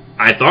week.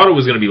 I thought it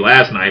was going to be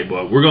last night,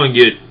 but we're going to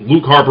get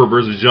Luke Harper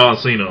versus John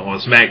Cena on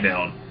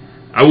SmackDown.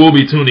 I will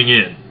be tuning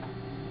in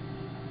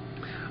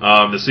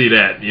to see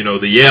that. You know,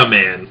 the Yeah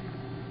Man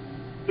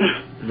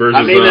versus.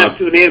 I may not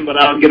tune in, but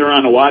I'll get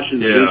around to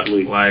watching it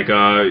eventually. Like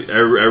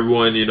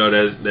everyone, you know,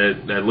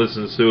 that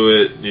listens to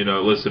it, you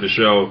know, listens to the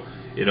show,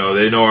 you know,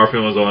 they know our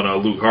feelings on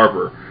Luke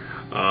Harper.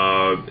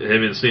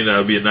 Him and Cena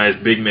would be a nice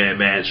big man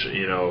match,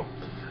 you know,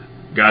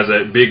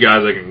 big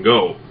guys that can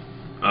go.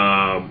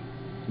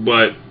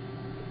 But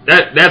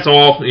that's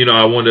all, you know,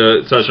 I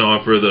wanted to touch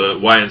on for the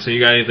Wyatt and Cena.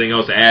 You got anything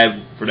else to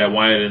add for that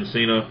Wyatt and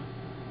Cena?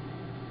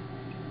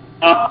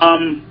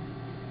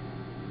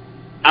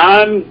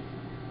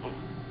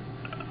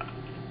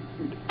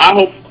 I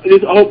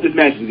hope this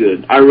match is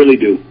good. I really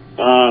do.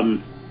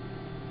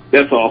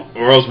 That's all.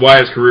 Or else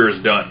Wyatt's career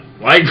is done.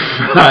 Like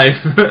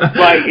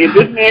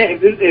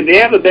if they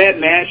have a bad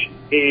match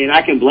and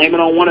I can blame it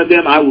on one of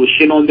them, I will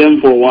shit on them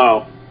for a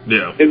while.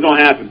 Yeah, it's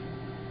gonna happen.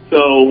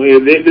 So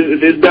if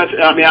it's best,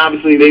 I mean,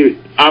 obviously they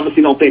don't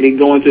think they can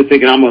go into it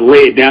thinking I'm gonna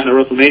lay it down at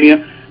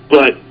WrestleMania,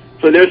 but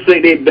for their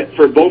sake,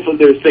 for both of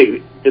their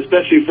sake,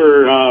 especially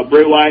for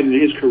Bray Wyatt and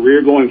his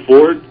career going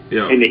forward,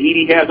 and the heat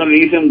he has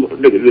underneath him,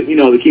 you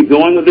know, to keep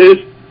going with this,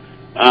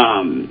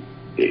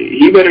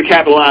 he better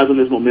capitalize on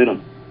this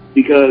momentum.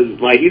 Because,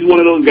 like, he's one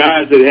of those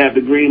guys that have the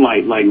green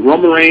light. Like,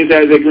 Roman Reigns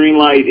has that green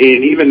light,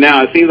 and even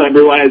now, it seems like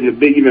Bray Wyatt has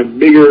even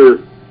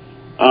bigger...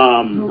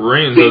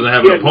 Reigns doesn't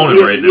have an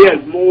opponent right now.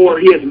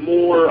 He has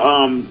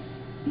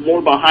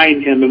more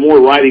behind him and more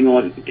riding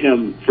on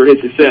him for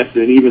his success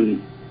than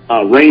even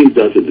Reigns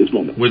does at this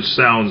moment. Which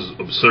sounds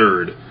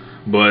absurd,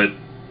 but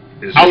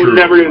it's I true.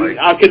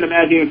 I couldn't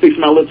imagine even fixing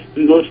my lips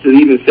to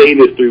even say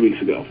this 3 weeks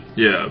ago.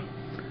 Yeah.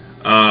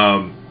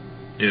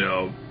 You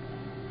know...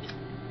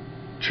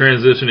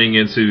 Transitioning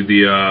into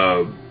the,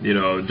 you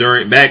know,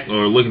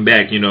 looking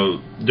back, you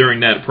know, during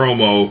that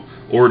promo,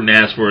 Orton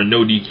asked for a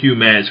no DQ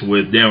match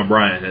with Daniel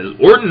Bryan. Has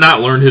Orton not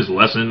learned his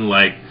lesson,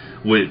 like,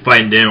 with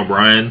fighting Daniel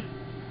Bryan?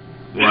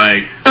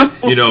 Like,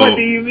 you know, what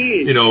do you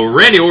mean? You know,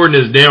 Randy Orton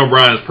is Daniel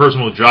Bryan's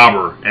personal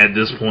jobber at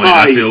this point,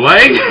 I feel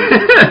like.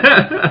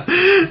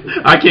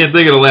 I can't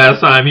think of the last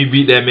time he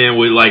beat that man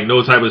with, like,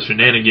 no type of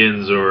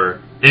shenanigans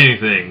or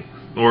anything,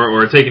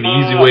 or taking the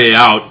easy way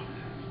out.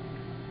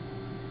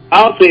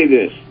 I'll say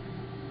this.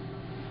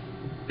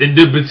 And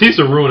did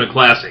Batista ruin a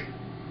classic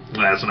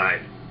last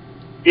night?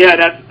 Yeah,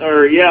 I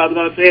was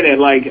gonna say that.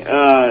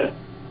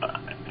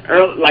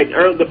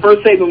 The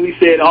first segment we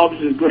said, "Oh,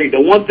 this is great." The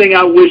one thing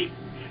I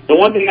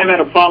had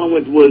a problem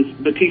with was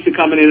Batista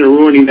coming in and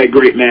ruining that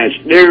great match.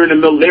 They're in the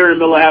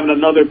middle of having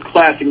another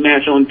classic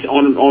match on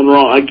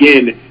Raw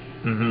again,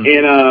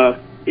 and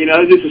you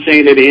know, it's just a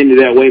shame that it ended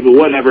that way, but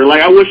whatever.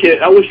 Like, I wish they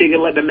could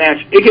let the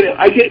match. They could have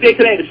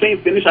the same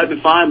finish. I'd be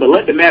fine, but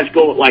let the match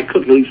go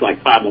cook at least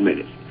 5 more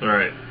minutes. All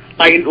right.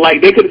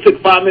 Like they could have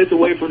took 5 minutes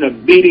away from the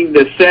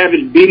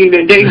Savage beating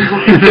the Daniel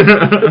Bryan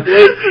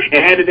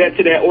and added that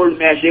to that Orton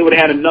match. They would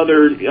have had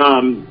another.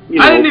 I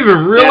didn't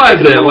even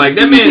realize that. Like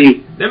that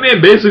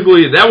man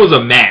basically, that was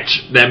a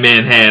match. That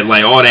man had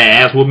like all that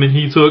ass whooping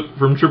he took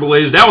from Triple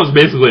H. That was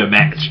basically a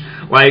match.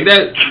 Like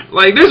that.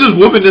 Like this is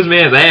whooping this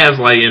man's ass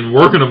like and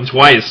working him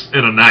twice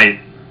in a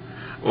night.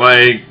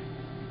 Like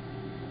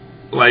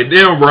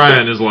Daniel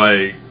Bryan is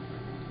like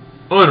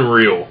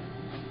unreal.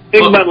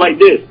 Think about it like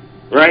this.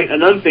 Right.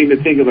 Another thing to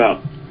think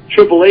about: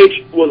 Triple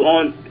H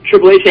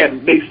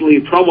had basically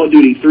promo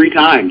duty 3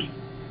 times.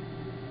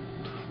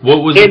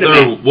 What was the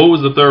third? What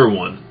was the third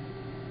one?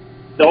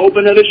 The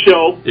open of the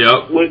show.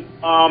 Yep. With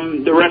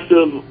the rest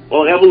of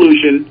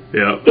Evolution.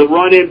 Yep. The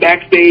run in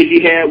backstage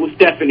he had with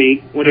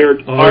Stephanie when they were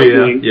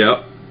arguing.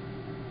 Yep.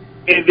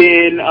 And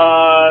then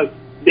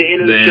the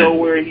end of the show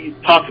where he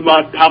talks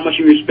about how much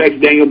he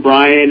respects Daniel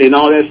Bryan and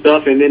all that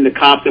stuff, and then the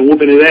cops and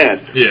whooping his ass.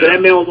 Yeah. So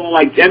that man was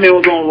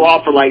on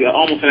Raw for like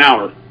almost an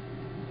hour.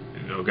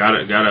 You know,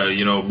 gotta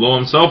blow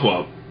himself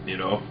up. You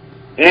know.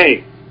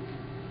 Hey,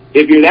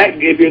 if you're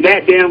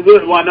that damn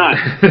good, why not?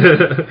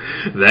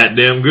 That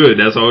damn good.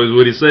 That's always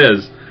what he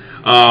says.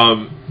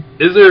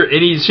 Is there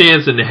any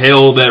chance in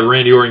hell that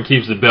Randy Orton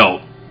keeps the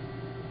belt?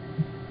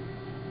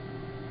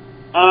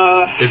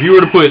 If you were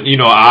to put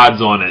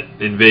odds on it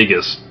in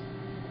Vegas.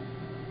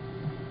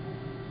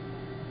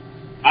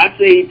 I'd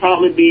say he'd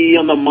probably be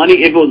on the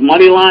money. If it was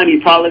money line,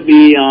 he'd probably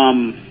be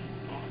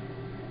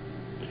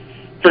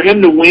for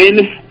him to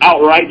win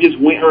outright, just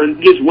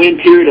win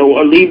period,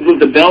 or leave with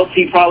the belts.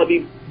 He'd probably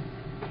be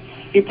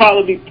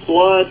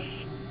plus.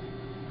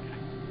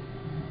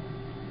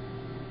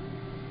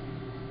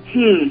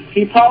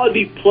 He'd probably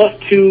be plus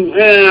 2.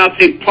 I'd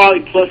say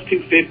probably plus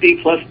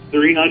 250, plus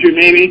 300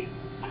 maybe.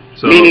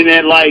 So, meaning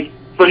that like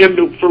for him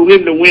to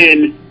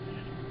win,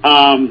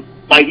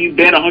 like you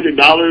bet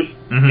 $100.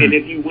 And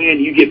if you win,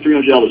 you get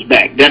 $300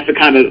 back. That's the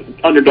kind of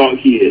underdog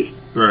he is.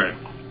 Right.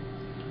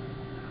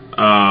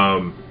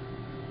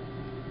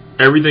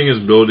 Everything is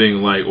building,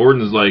 like,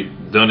 Orton's,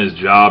 like, done his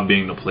job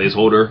being the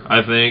placeholder,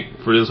 I think,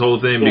 for this whole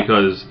thing,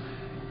 because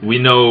we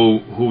know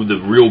who the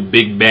real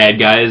big bad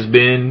guy has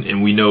been,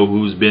 and we know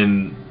who's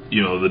been,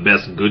 the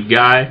best good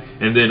guy,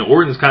 and then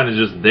Orton's kind of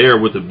just there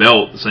with the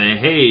belt saying,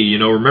 hey,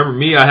 remember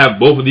me, I have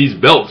both of these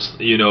belts,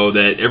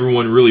 that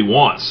everyone really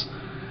wants.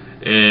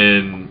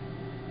 And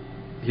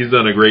he's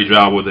done a great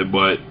job with it,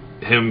 but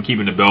him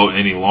keeping the belt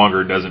any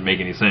longer doesn't make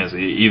any sense.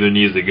 He either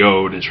needs to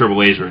go to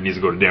Triple H or it needs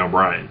to go to Daniel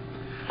Bryan.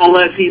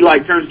 Unless he,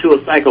 turns to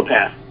a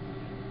psychopath.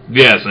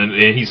 Yes, and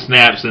he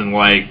snaps and,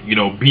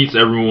 beats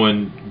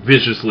everyone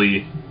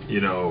viciously,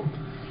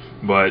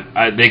 But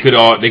they could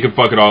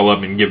fuck it all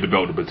up and give the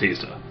belt to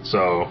Batista.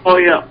 So. Oh,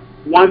 yeah.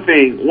 One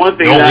thing don't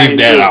leave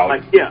that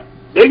out.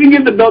 They can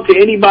give the belt to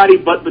anybody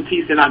but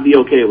Batista and I'd be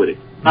okay with it.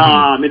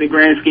 In the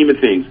grand scheme of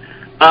things.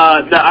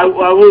 I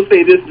will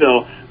say this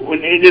though,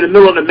 when in the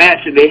middle of the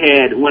match that they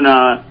had, when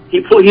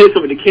he hit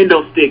something with the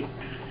kendo stick,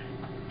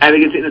 I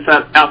think it's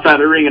outside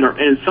the ring,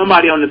 and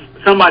somebody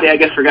I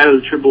guess forgot it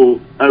was a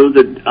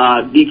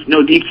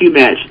DQ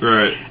match,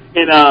 right?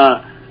 And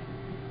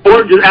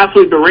Orton just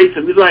absolutely berates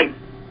him. He's like,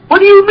 "What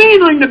do you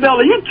mean ring the bell?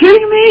 Are you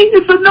kidding me?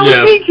 It's a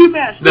DQ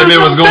match." That man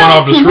was going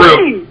off the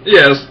script.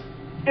 Yes.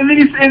 And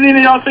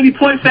then also he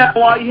points out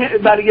while he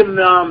about to give him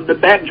the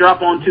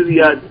backdrop onto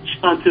the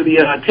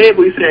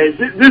table. He says,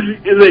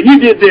 "You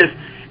did this,"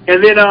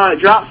 and then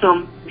drops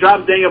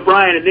Daniel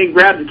Bryan, and then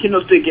grabs the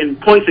kendo stick and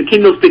points the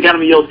kendo stick at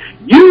him and yells,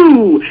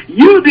 "You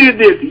did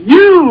this,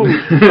 you!"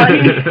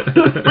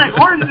 Like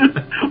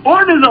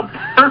Orton is a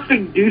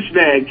perfect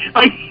douchebag.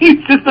 Like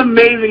he's just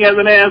amazing as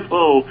an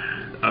asshole.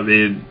 I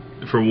mean,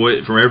 from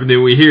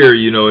everything we hear,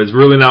 it's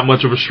really not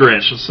much of a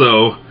stretch.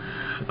 So,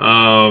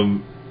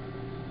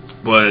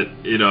 but,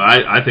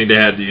 I think they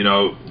had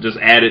to, just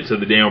add it to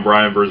the Daniel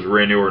Bryan versus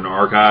Randy Orton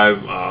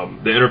archive.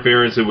 The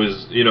interference, it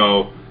was,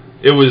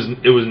 it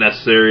was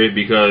necessary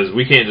because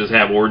we can't just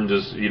have Orton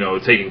just,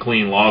 taking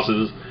clean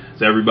losses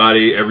to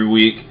everybody every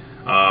week.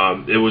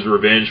 It was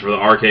revenge for the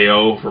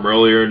RKO from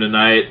earlier in the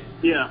night.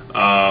 Yeah.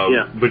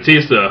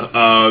 Batista,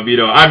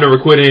 I've never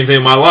quit anything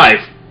in my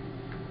life.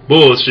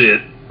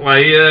 Bullshit.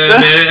 Like,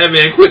 that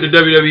man quit the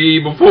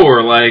WWE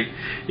before. Like,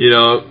 he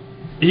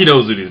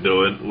knows what he's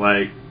doing.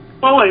 Like,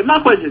 well, wait, my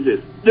question is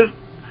this.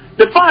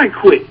 Define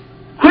quit.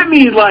 Quit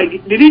means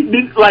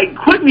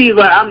quit means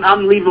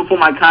I'm leaving before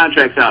my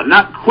contract's out.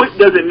 Not quit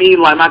doesn't mean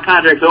like my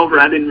contract's over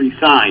and I didn't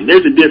resign.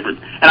 There's a difference.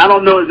 And I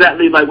don't know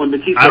exactly like when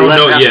Batista left. I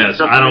don't know,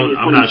 yes.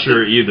 I'm not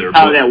sure either.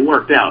 How that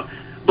worked out.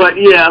 But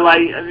yeah,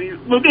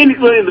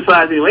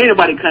 besides anyway, ain't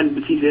nobody cutting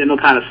Batista in no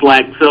kind of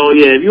slack. So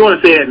yeah, if you want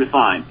to say that, then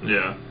fine.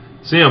 Yeah.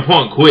 CM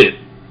Punk quit.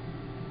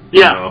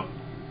 Yeah.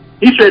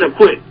 He straight up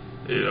quit.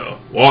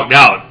 Walked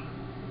out.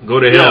 Go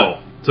to hell.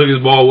 Took his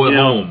ball, went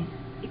home.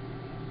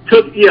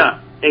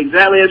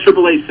 Exactly as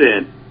Triple H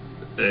said.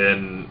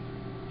 And,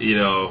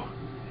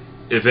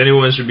 if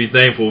anyone should be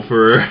thankful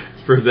for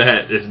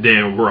that, it's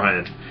Daniel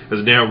Bryan.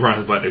 Because Daniel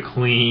Bryan's about to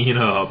clean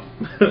up.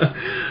 Punk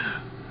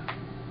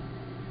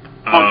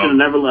should have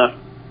never left.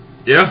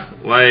 Yeah,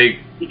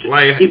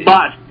 he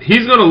botched.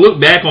 He's gonna look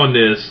back on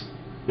this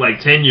like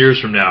 10 years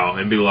from now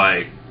and be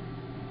like,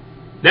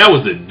 that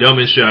was the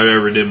dumbest shit I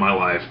ever did in my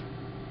life.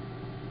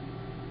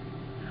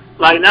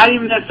 Like, not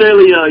even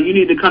necessarily you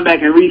need to come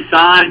back and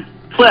re-sign.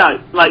 Just play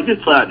out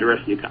the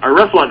rest of your or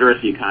wrestle out the rest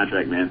of your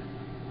contract, man.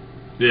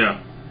 Yeah.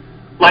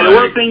 Like, the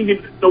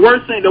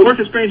worst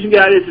experience you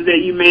got is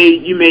that you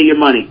made your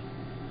money.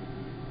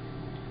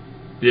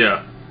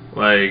 Yeah,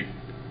 like,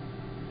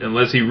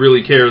 unless he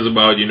really cares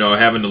about,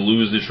 having to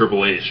lose to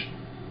Triple H,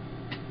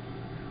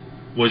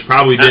 which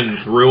probably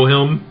didn't thrill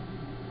him,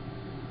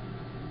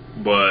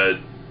 but,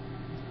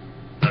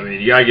 I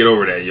mean, you gotta get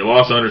over that. You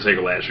lost to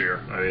Undertaker last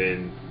year. I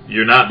mean,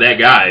 you're not that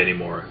guy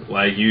anymore.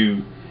 Like,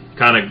 you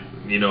kind of,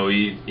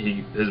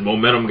 his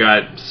momentum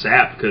got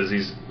sapped because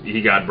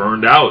he got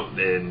burned out,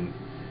 and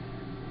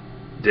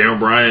Daniel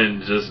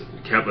Bryan just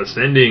kept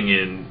ascending,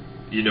 and,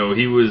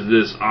 he was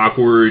this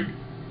awkward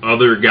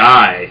other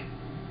guy,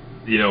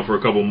 for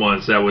a couple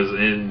months that was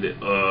in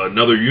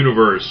another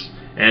universe,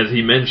 as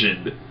he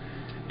mentioned,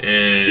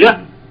 and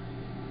yeah.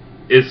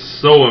 It's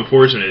so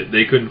unfortunate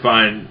they couldn't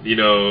find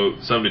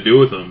something to do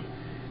with him.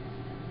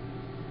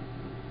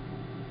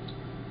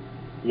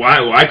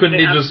 Why couldn't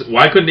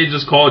they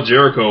just call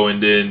Jericho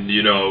and then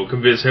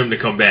convince him to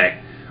come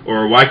back?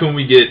 Or why couldn't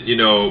we get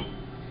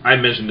I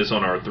mentioned this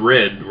on our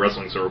thread,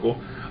 Wrestling Circle.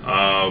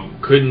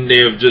 Couldn't they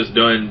have just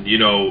done,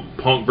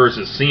 Punk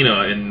versus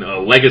Cena in a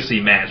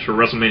legacy match for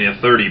WrestleMania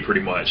 30,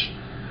 pretty much?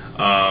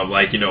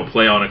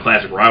 Play on a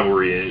classic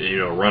rivalry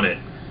and, run it.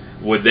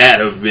 Would that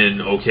have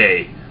been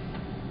okay?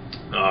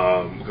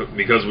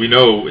 Because we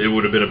know it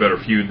would have been a better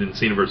feud than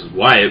Cena versus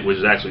Wyatt,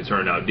 which actually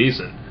turned out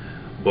decent.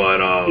 But,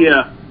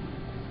 yeah.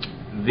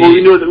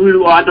 I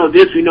know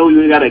this. We know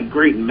we got a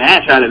great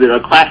match out of it, a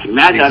classic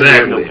match out of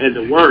it at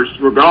the worst,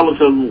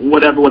 regardless of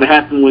whatever would have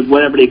happened with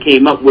whatever they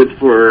came up with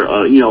for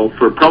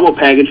for promo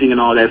packaging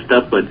and all that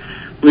stuff. But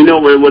we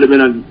know where it would have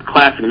been a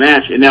classic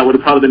match, and that would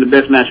have probably been the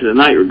best match of the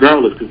night,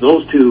 regardless, because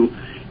those two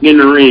get in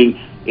the ring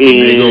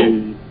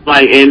and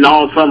and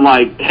all of a sudden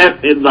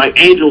it's like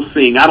angels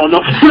sing. I don't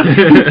know,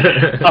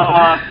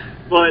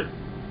 but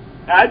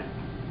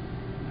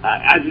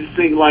I just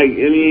think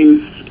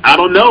I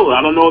don't know.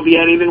 I don't know if he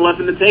had anything left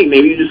in the tank.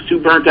 Maybe he's just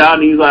too burnt out,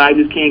 and he's like, I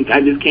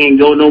just can't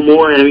go no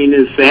more. I mean,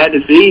 it's sad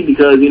to see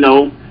because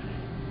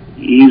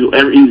he's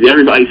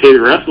everybody's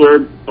favorite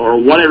wrestler, or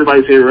one of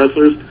everybody's favorite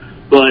wrestlers.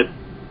 But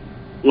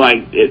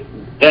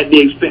at the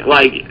expense,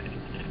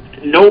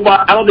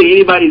 nobody. I don't think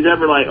anybody's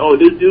ever oh,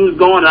 this dude's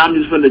going, and I'm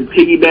just going to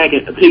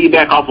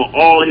piggyback off of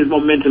all of his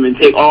momentum and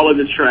take all of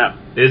his trap.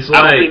 I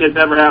don't think it's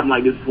ever happened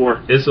like this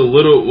before. It's a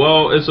little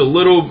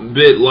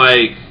bit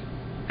like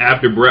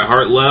after Bret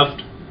Hart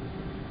left.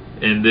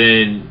 And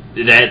then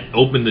that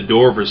opened the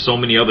door for so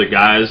many other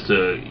guys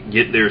to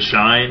get their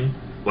shine,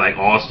 like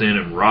Austin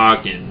and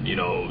Rock and,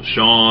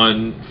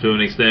 Shawn to an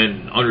extent,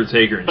 and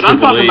Undertaker and Triple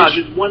H. But I'm talking about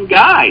just one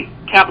guy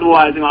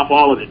capitalizing off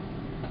all of it.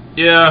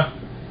 Yeah.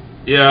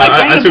 Yeah,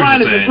 I see what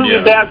you're saying.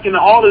 Yeah. Bask in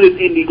all of this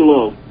indie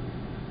glow.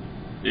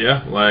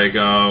 Yeah,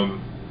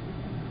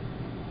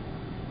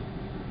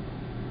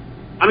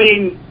 I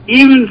mean,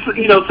 even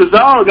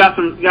Cesaro got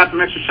some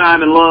extra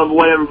shine and love, or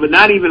whatever, but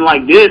not even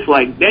like this.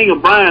 Like Daniel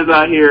Bryan's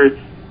out here,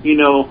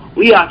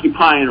 we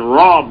occupying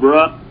Raw,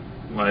 bruh.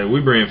 Like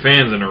we bring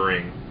fans in the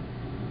ring.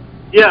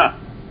 Yeah,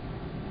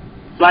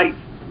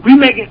 we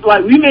making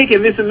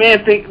Vince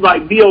McMahon think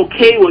be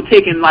okay with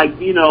taking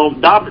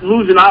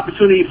losing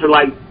opportunity for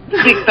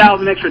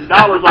 $6,000 extra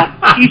off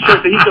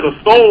T-shirts that he could have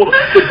sold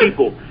to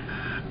people.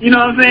 You know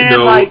what I'm saying?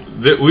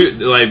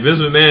 Vince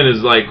McMahon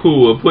is cool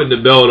with putting the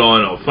belt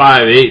on a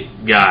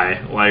 5'8" guy.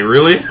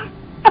 Really?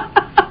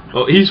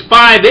 Oh, he's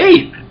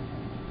 5'8".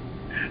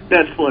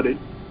 That's funny.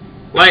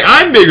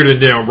 I'm bigger than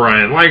Daniel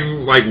Bryan.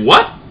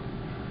 What?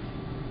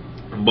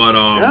 But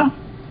yeah.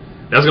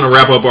 That's gonna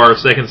wrap up our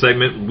second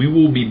segment. We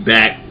will be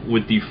back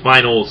with the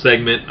final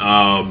segment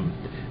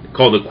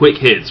called the Quick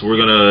Hits. We're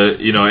gonna,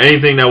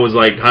 anything that was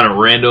kind of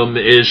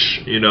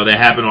random-ish, that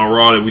happened on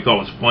Raw that we thought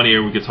was funny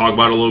or we could talk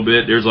about a little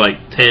bit. There's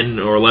 10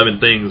 or 11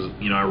 things,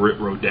 I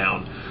wrote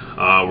down.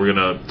 We're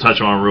gonna touch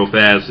on real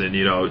fast and,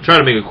 try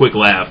to make a quick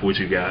laugh with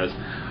you guys.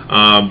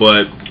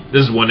 But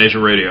this is One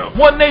Nation Radio.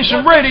 One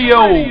Nation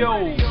Radio!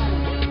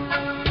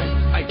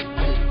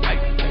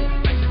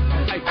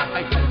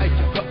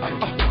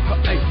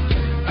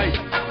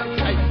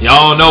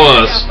 Y'all know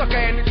us.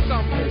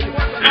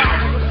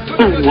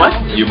 What?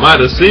 You might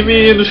have seen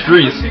me in the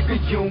streets.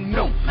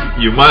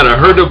 You might have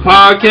heard the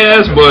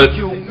podcast, but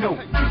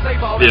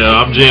yeah,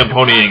 I'm jam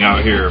ponying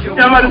out here. I'm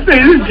about to say,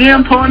 this is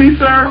jam pony,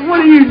 sir. What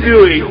are you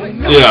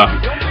doing?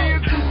 Yeah.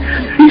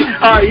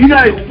 Alright, you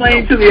gotta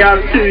explain to the out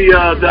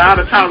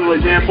of town what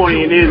jam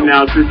ponying is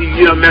now, since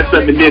you done messed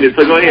up and did it.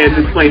 So go ahead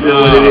and explain to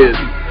them what it is.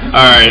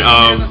 Alright,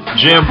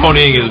 jam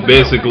ponying is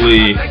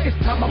basically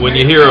when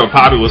you hear a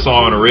popular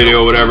song on the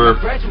radio or whatever,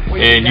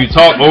 and you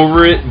talk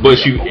over it,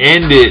 but you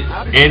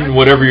end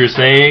whatever you're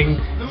saying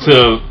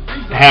to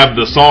have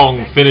the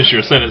song finish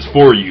your sentence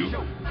for you.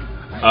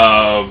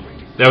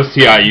 That was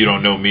T.I. You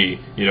Don't Know Me,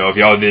 if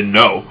y'all didn't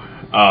know.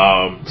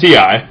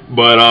 T.I.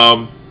 But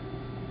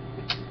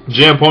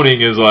jam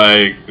ponying is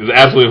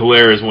absolutely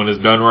hilarious when it's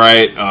done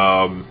right.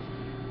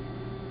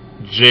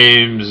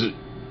 James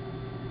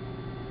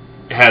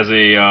has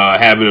a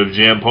habit of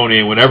jam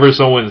ponying whenever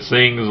someone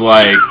sings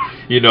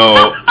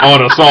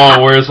on a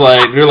song where it's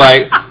like they're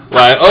like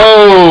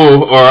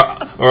oh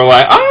or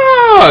like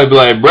ah, be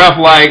like breath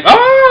like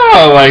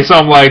ah, like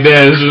something like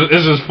that.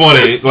 It's just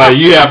funny. Like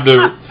you have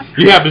to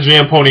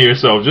jam pony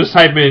yourself. Just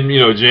type in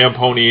jam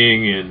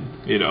ponying and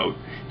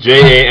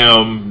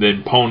JAM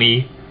then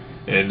pony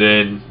and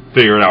then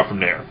figure it out from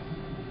there.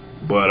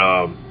 But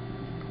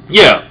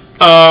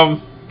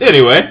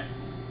anyway,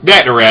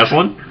 back to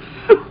wrestling.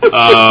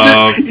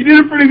 You did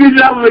a pretty good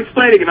job of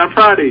explaining it. I'm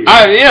proud of you.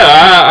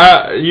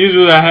 I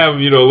usually have a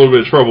little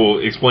bit of trouble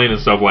explaining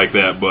stuff like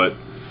that, but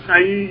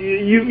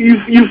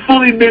you've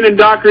fully been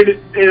indoctrinated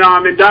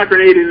into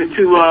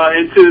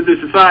the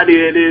society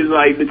that is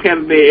like the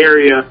Tampa Bay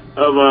area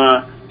of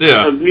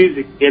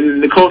music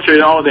and the culture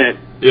and all that.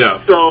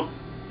 Yeah. So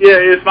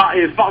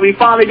we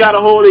finally got a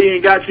hold of you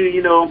and got you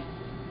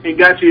and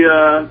got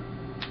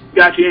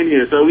you in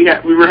here. So we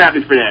were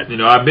happy for that.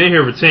 I've been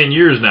here for 10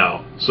 years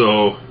now,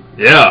 so.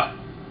 Yeah.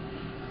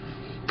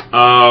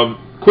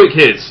 Quick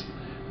hits.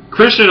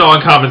 Christian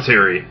on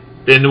commentary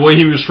and the way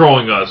he was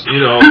trolling us.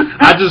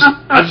 I just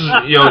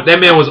that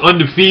man was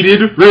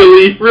undefeated.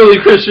 Really, really,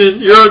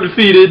 Christian, you're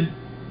undefeated.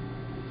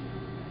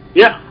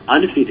 Yeah,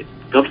 undefeated.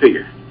 Go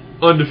figure.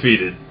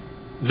 Undefeated.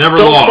 Never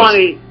lost.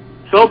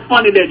 So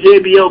funny that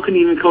JBL couldn't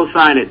even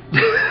co-sign it.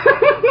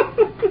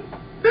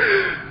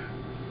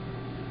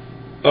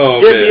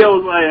 Oh, JBL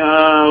was like,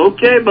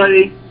 okay,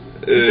 buddy.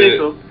 You think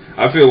so?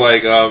 I feel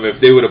like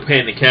if they would have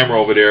panned the camera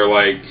over there,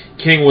 like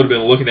King would have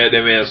been looking at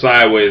that man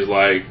sideways,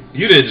 like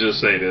you didn't just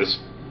say this.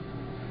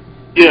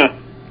 Yeah,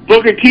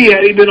 Booker T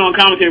had he been on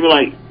commentary,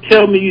 like,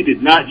 tell me you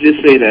did not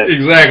just say that.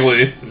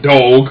 Exactly,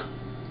 dog.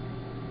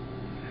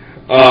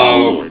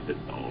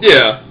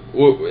 Yeah,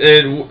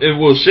 and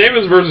will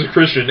Sheamus versus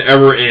Christian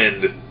ever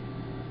end?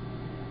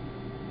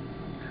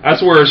 I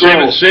swear,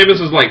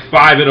 Sheamus is like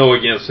 5-0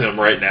 against him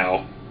right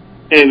now.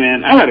 Hey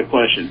man, I got a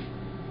question.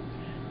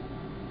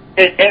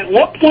 At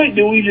what point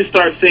do we just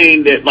start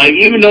saying that, like,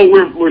 even though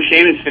we're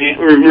Sheamus fans,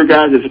 we're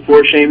guys that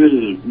support Sheamus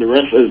as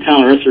the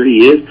talent wrestler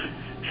he is,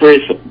 for his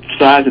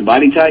size and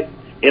body type,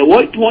 at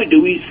what point do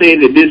we say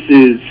that this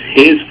is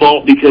his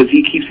fault because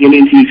he keeps getting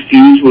into these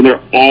feuds where they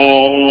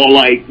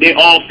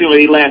all feel like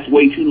they last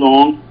way too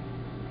long?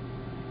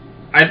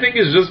 I think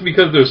it's just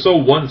because they're so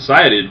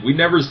one-sided. We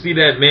never see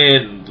that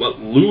man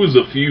lose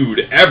a feud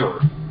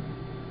ever.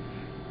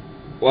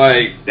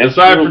 Like,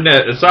 aside from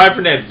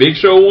that Big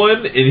Show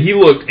one, and he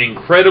looked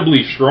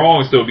incredibly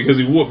strong still because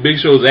he whooped Big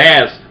Show's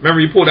ass.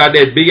 Remember he pulled out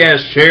that big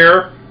ass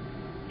chair?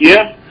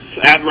 Yeah,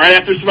 right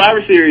after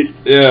Survivor Series.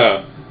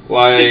 Yeah,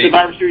 like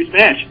Survivor Series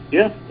match.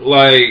 Yeah,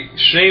 like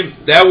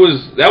that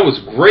was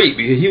great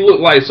because he looked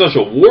like such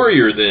a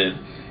warrior then,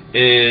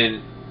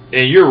 and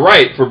you're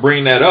right for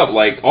bringing that up.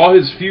 Like all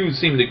his feuds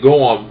seem to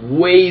go on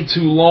way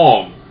too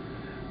long.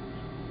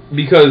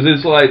 Because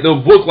it's like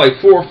they'll book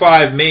like 4 or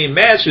 5 main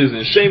matches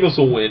and Sheamus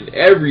will win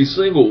every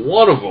single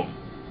one of them.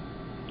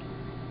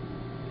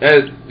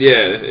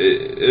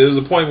 There's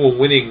a point when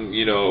winning,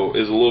 is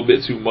a little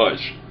bit too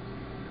much.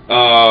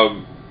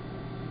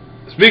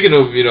 Speaking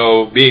of,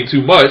 being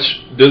too much,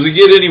 does it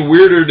get any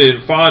weirder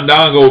than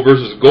Fandango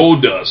versus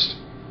Goldust?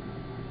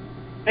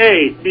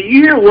 Hey, did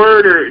you hear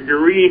word or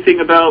read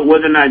anything about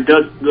whether or not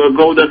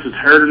Goldust is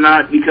hurt or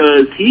not?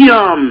 Because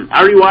I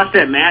already watched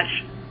that match.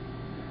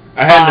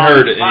 I hadn't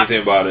heard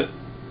anything about it.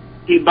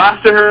 He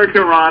boxed a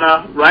Hurricane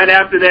Rana. Right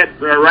after that,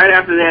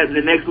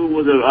 the next move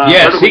was a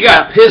yes. He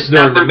got pissed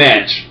during the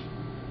match.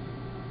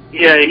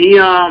 Yeah,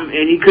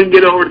 and he couldn't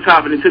get over the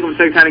top, and it took him a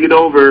second time to get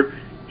over.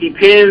 He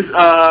pins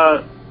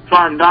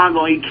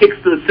Fandango. And he kicks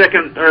the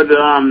second or the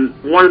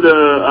one of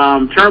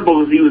the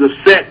turnbuckles. He was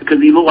upset because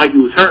he looked like he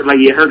was hurt, like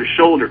he had hurt his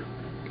shoulder.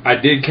 I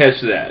did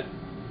catch that.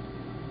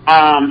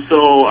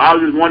 So I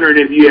was just wondering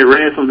if you had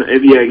read something,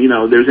 if you had,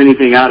 there's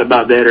anything out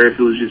about that, or if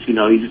it was just, he's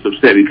just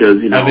upset because,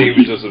 I think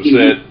he was just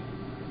upset.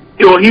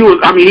 He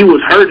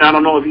was hurt, and I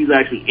don't know if he's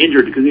actually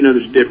injured because,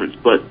 there's a difference,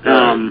 but,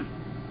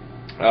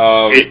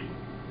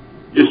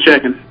 just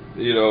checking.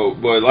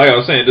 But like I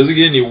was saying, does it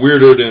get any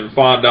weirder than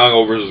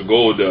Fandango versus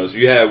Goldust?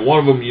 You had one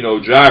of them,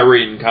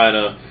 gyrating kind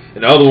of,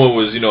 and the other one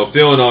was,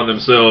 feeling on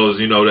themselves,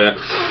 that...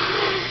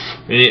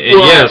 And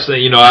yes,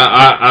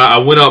 I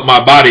went up my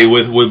body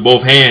with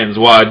both hands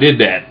while I did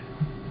that.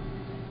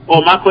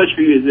 Well, my question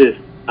for you is this.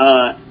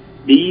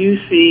 Do you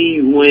see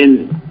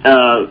when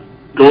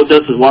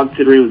Goldust was walking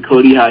to the ring with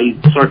Cody, how he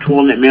started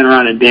twirling that man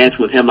around and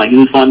dancing with him like he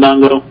was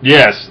Fandango?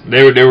 Yes,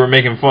 they were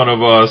making fun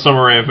of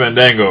Summer Rae and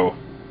Fandango.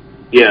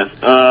 Yes.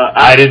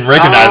 I didn't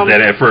recognize that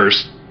at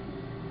first.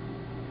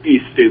 You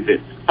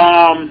stupid.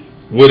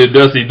 What did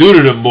Dusty do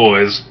to them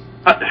boys?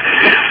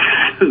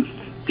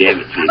 Damn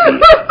it,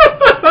 JD.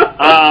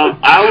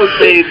 I would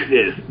say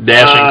this.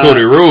 Dashing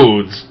Cody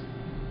Rhodes.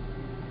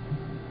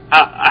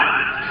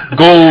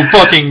 Gold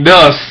fucking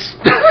dust.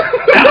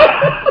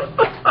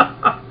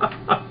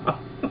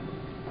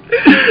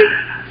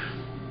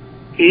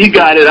 You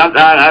got it.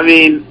 I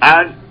mean,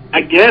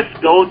 I guess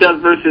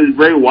Goldust versus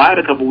Bray Wyatt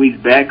a couple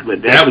weeks back,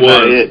 but that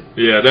was it.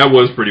 Yeah, that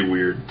was pretty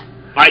weird.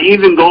 Like,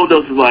 even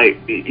Goldust was like,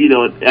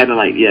 acting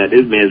like, yeah,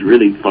 this man's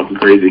really fucking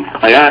crazy.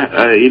 Like,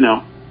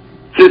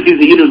 since he's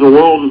the Eater of the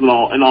Worlds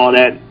and all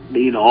that,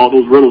 all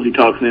those riddles he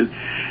talks in.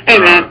 Hey,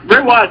 man,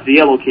 Bray Wyatt's the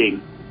Yellow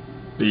King.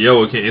 The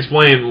Yellow King.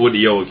 Explain what the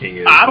Yellow King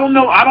is. I don't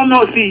know.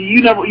 See,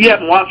 you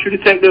haven't watched True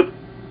Detective,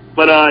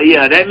 but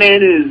yeah, that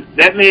man's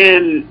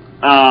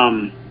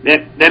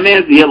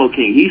the Yellow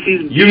King. He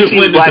sees. You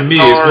explained it to me.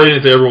 Explain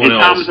it to everyone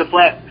else. Time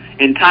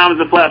is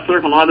a flat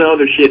circle and all the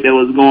other shit that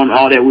was going,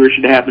 all that weird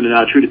shit that happened in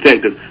True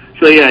Detective.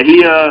 So yeah,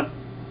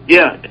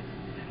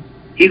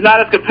 he's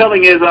not as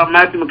compelling as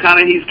Matthew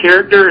McConaughey's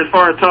character as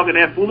far as talking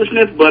that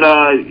foolishness, but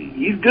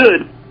he's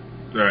good.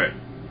 Right.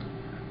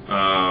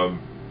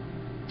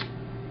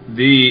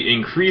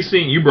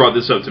 You brought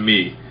this up to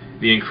me,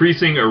 the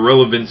increasing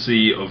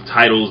irrelevancy of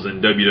titles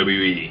in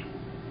WWE.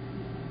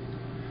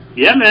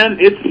 Yeah, man,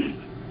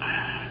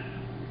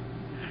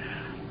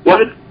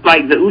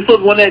 like the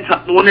Usos won their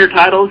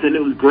titles, and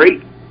it was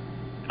great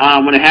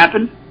when it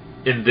happened.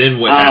 And then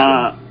what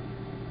happened?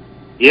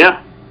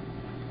 Yeah.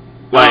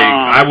 Like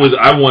I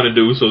wanted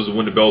the Usos to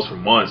win the belts for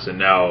months, and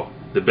now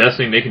the best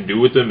thing they can do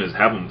with them is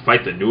have them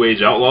fight the New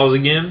Age Outlaws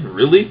again.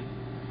 Really?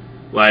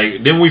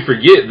 Like, then we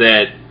forget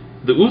that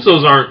the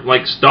Usos aren't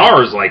like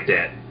stars like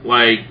that.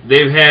 Like,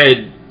 they've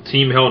had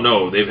Team Hell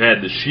No, they've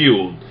had the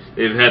Shield,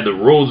 they've had the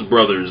Rhodes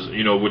Brothers,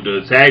 with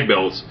the tag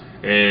belts,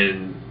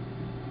 and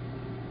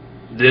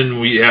then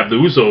we have the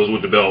Usos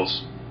with the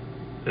belts,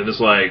 and it's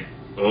like,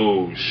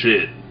 oh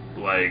shit,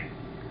 like,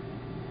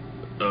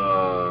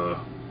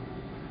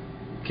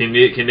 can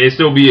they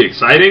still be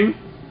exciting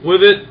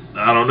with it?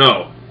 I don't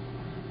know.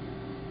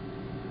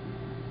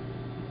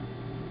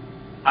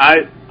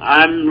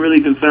 I'm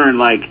really concerned.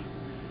 Like,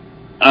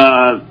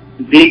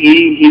 Big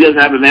E, he doesn't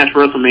have a match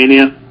for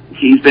WrestleMania.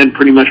 He's been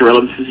pretty much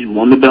irrelevant since he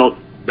won the belt.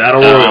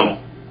 Battle Royal.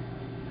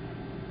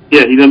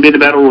 Yeah, he's gonna be in the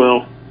Battle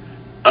Royal.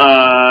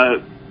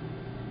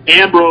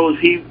 Ambrose,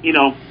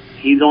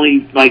 he's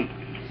only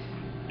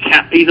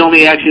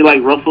actually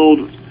like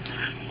wrestled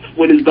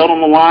with his belt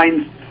on the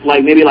line,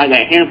 like maybe like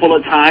a handful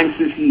of times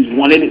since he's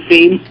won it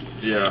seems.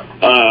 Yeah.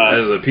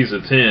 As a piece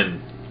of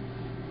tin.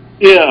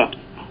 Yeah.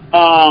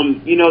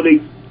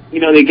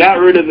 They got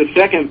rid of the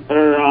second,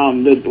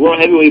 the World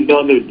Heavyweight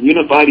belt, they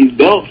unified these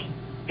belts,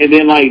 and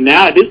then like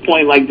now at this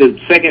point, like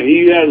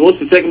what's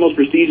the second most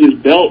prestigious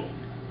belt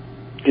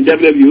in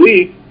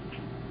WWE?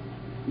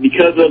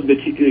 Because of the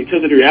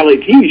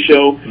reality TV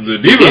show, the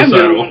Divas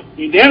title.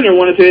 You damn near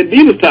want to say the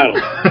Divas title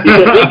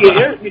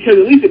because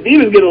at least the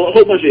Divas get a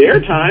whole bunch of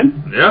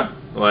airtime. Yeah,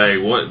 like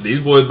what?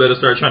 These boys better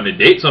start trying to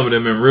date some of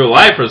them in real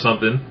life or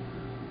something.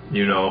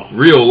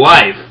 Real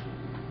life.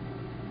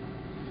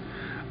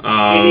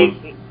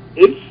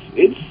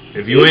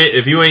 If you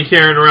ain't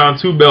carrying around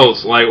two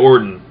belts like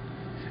Orton,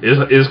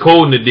 it's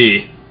cold in the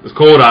D. It's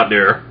cold out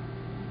there.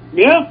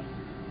 Yeah.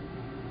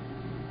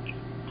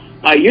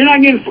 You're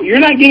not getting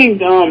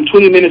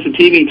 20 minutes of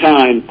TV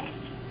time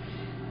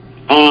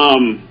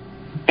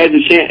as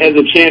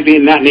a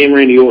champion not named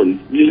Randy Orton.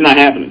 It's just not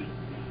happening.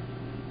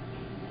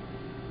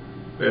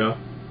 Yeah.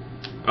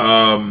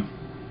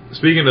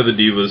 Speaking of the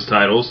Divas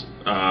titles,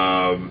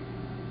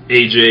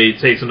 AJ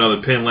takes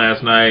another pin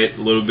last night.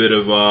 A little bit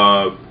of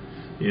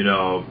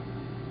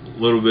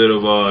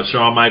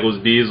Shawn Michaels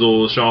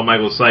Diesel, Shawn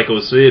Michaels Psycho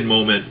Sid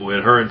moment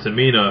with her and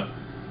Tamina.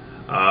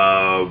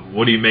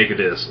 What do you make of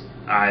this?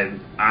 I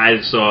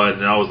saw it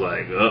and I was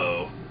like,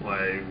 uh-oh.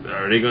 Like,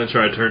 are they going to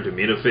try to turn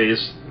Tamina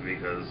face?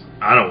 Because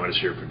I don't want to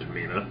cheer for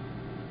Tamina.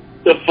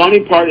 The funny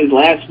part is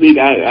last week you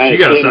got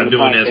to stop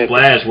doing that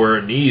splash where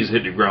her knees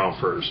hit the ground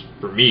first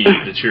for me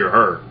to cheer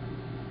her.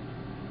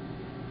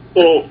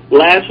 Well,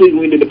 last week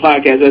when we did the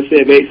podcast, I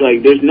said basically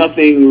like, there's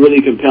nothing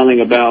really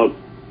compelling about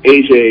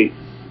AJ.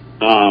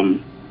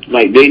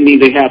 Like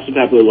they have some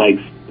type of like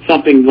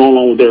something going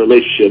on with their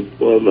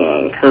relationship of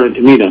her and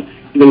Tamina.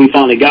 And then we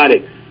finally got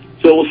it.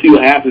 So we'll see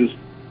what happens.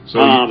 So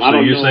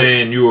you're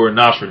saying you were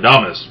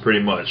Nostradamus,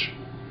 pretty much?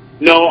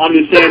 No, I'm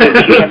just saying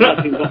that she had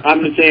nothing.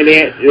 I'm just saying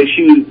that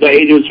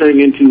AJ was turning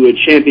into a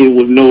champion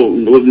with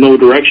no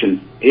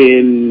direction,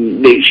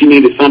 and she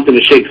needed something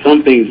to shake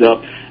some things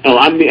up.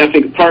 I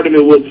think part of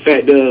it was the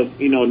fact of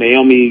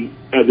Naomi,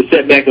 the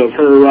setback of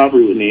her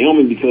rivalry with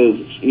Naomi because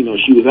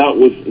she was out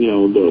with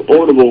the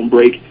order bone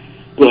break,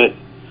 but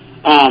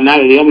now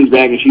that Naomi's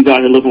back and she's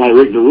out here looking like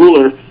Rick the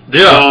Ruler.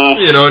 Yeah,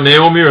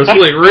 Naomi or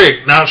Slick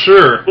Rick, not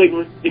sure. Slick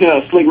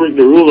Rick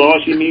the Ruler. All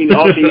she needs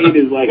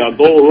is like a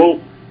gold rope.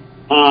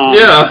 An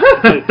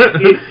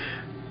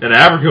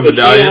African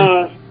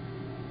medallion.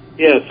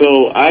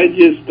 So I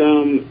just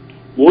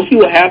we'll see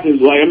what happens.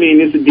 Like, I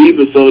mean, it's a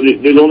diva, so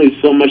there's only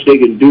so much they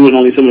can do and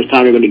only so much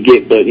time they're going to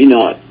get. But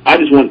I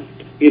just want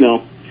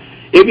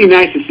it'd be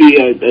nice to see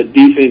a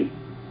decent.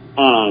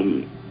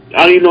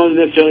 I don't even know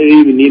necessarily they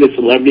even need a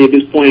celebrity at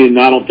this point, and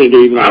I don't think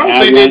they're even. I don't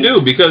think they do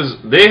because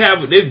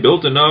they've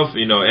built enough,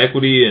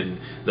 equity and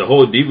the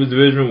whole Divas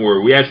division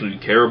where we actually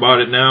care about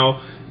it now.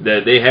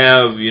 That they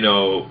have,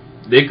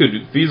 they could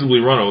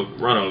feasibly run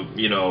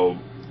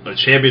a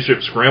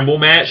championship scramble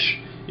match.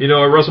 At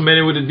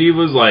WrestleMania with the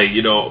Divas,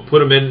 put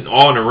them in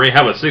all in the ring,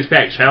 have a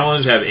 6-pack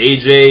challenge, have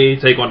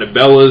AJ take on the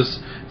Bellas,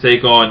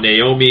 take on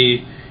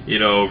Naomi,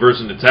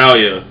 versus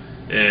Natalya,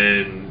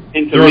 and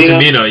throw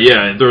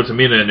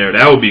Tamina in there.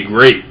 That would be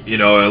great,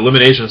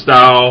 elimination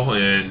style,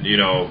 and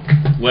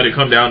let it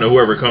come down to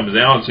whoever it comes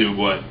down to.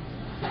 But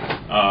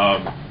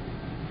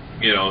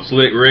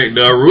Slick Rick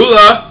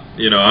Darula,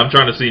 I'm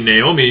trying to see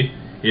Naomi,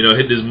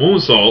 hit this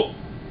moonsault,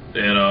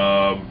 and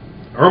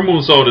her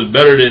moonsault is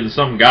better than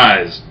some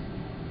guys.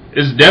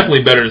 It's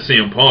definitely better than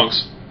CM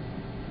Punk's.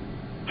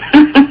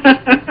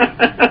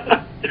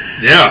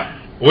 Yeah,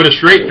 with a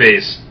straight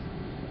face.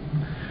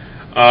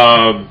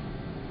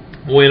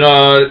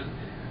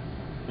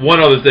 One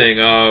other thing,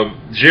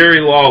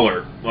 Jerry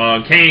Lawler,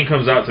 Kane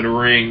comes out to the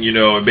ring,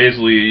 and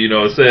basically,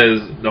 it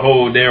says the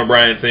whole Daniel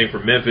Bryan thing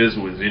from Memphis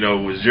was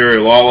Jerry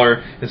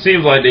Lawler. It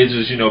seems like they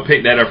just,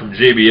 picked that up from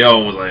JBL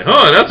and was like,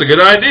 that's a good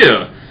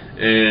idea,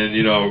 and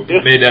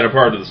made that a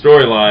part of the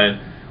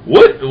storyline.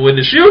 When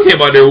the Shield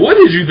came out there, what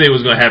did you think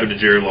was going to happen to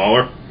Jerry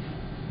Lawler?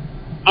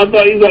 I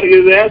thought he was going to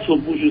get his ass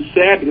whooped, which was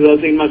sad because I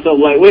was thinking to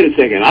myself, wait a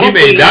second. He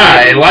may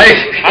die.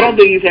 I don't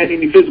think he's had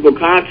any physical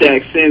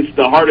contact since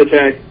the heart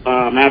attack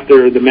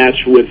after the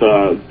match with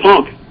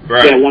Punk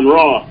that won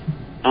Raw.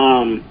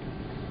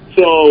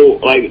 So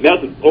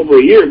that was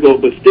over a year ago,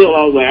 but still,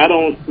 I was like, I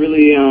don't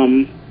really.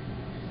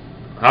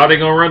 How are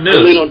they going to run this?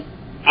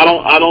 I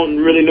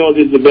don't really know if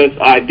it's the best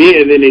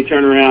idea. And then they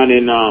turn around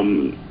and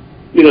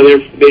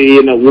they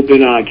end up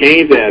whooping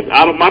Kane's ass.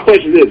 My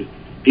question is this: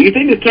 do you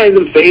think this turns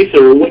him face,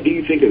 or what do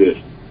you think of this?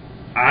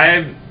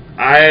 I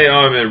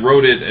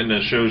wrote it in the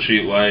show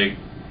sheet.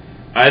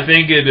 I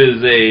think it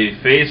is a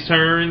face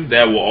turn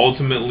that will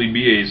ultimately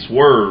be a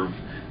swerve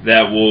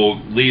that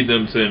will lead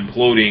them to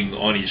imploding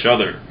on each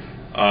other.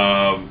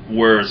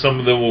 Where some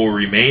of them will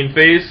remain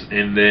face,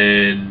 and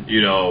then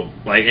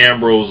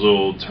Ambrose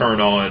will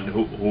turn on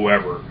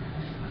whoever.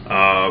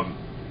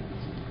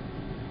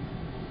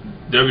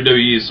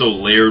 WWE is so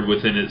layered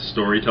within its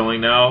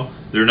storytelling now.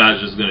 They're not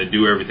just going to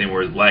do everything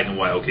where it's black and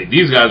white. Okay,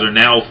 these guys are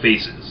now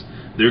faces.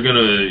 They're going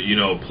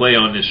to, play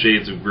on the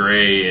shades of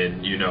gray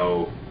and,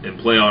 and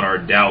play on our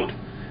doubt,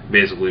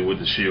 basically, with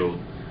the Shield.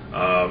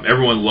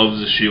 Everyone loves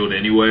the Shield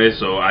anyway,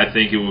 so I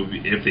think it would be,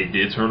 if they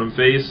did turn them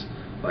face,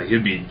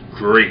 it'd be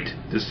great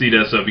to see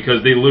that stuff,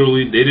 because they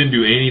didn't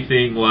do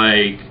anything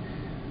like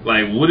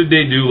what did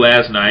they do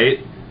last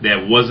night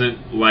that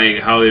wasn't like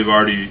how they've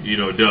already,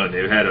 done.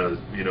 They've had a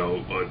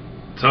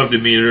tough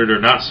demeanor. They're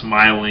not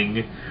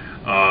smiling.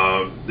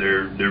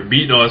 They're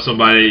beating on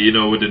somebody,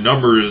 with the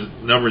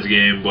numbers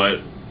game,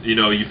 but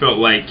you felt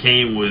like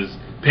Kane was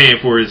paying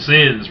for his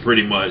sins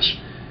pretty much.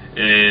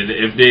 And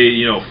if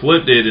they,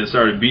 flipped it and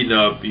started beating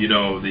up, the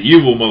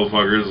evil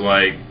motherfuckers,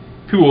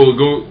 people will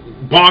go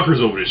bonkers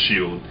over the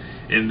Shield.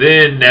 And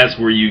then that's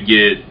where you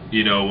get,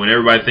 when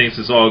everybody thinks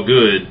it's all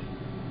good,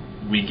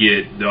 we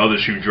get the other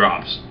shoe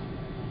drops.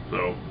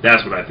 So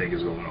that's what I think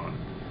is going on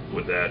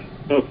with that.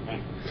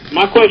 Okay.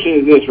 My question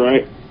is this,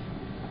 right?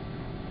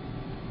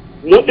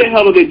 What the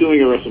hell are they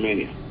doing at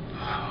WrestleMania?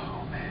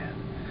 Oh man.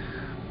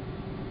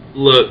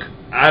 Look,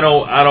 I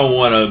don't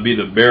want to be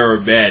the bearer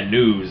of bad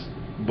news,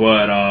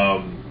 but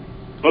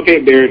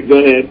okay, Barrett, go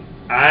ahead.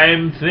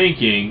 I'm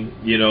thinking,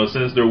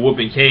 since they're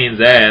whooping Kane's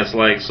ass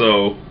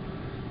so,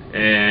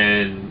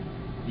 and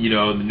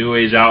the New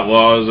Age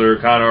Outlaws are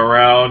kind of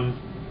around,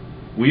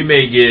 we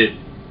may get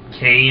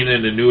Kane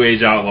and the New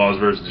Age Outlaws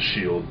versus the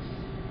Shield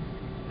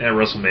at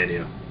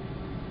WrestleMania.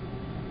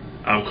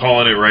 I'm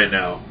calling it right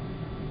now.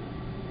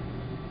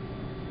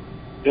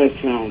 That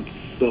sounds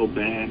so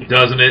bad.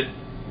 Doesn't it?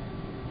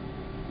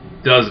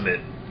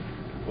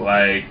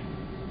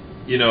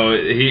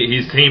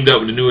 He's teamed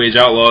up with the New Age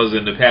Outlaws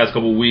in the past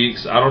couple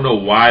weeks. I don't know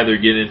why they're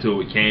getting into it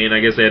with Kane.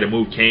 I guess they had to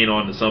move Kane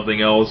on to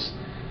something else.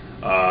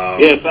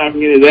 Yes, I can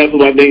get exactly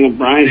like Daniel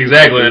Bryan.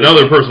 Exactly,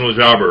 another personal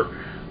jobber.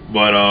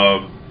 But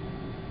I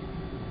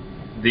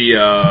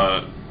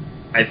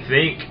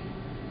think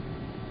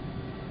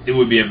it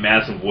would be a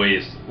massive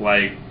waste.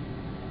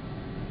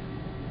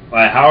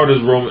 How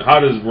does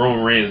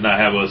Roman Reigns not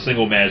have a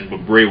single match,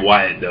 but Bray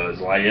Wyatt does?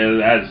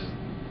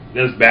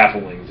 That's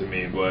baffling to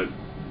me. But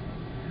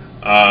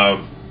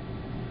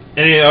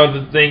any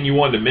other thing you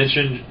wanted to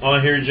mention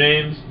on here,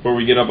 James, before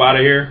we get up out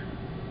of here?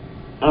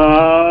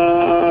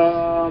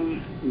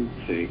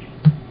 Let's see.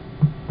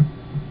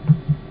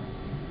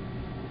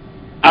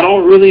 I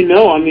don't really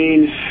know. I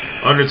mean,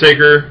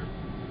 Undertaker,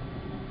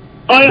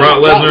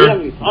 Brock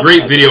Lesnar,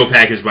 great video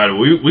package, by the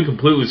way. We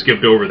completely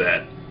skipped over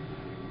that.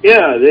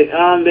 Yeah, they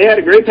had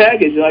a great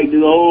package,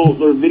 the whole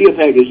video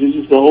package. It's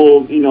just the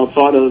whole,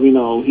 thought of,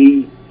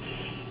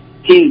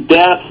 he's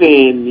deaf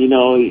and,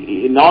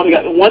 and all the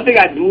guys. One thing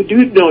I do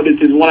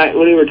notice is when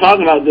they were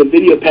talking about the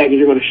video package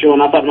they're going to show,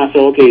 and I thought to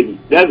myself, okay,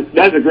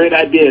 that's a great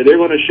idea. They're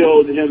going to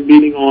show him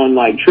beating on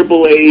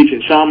Triple H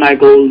and Shawn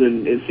Michaels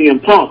and CM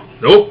Punk.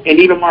 Nope. And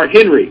even Mark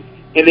Henry.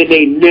 And then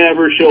they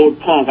never showed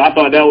Punk. I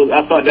thought that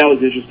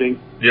was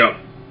interesting. Yeah.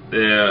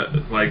 Yeah,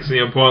 like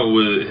CM Punk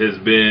is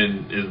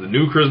the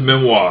new Chris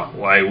Benoit.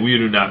 Like, we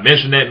do not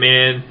mention that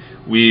man.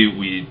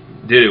 We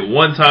did it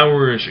one time when we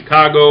were in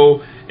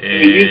Chicago,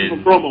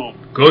 and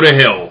go to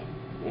hell.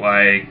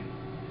 Like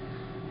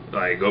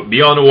go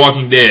be on The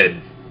Walking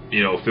Dead,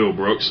 Phil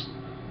Brooks.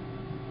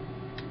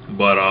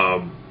 But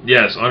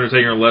yes,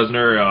 Undertaker and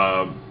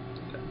Lesnar.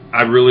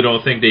 I really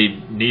don't think they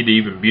need to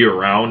even be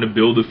around to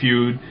build a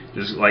feud.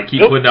 Just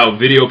keep putting out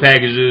video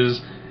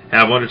packages.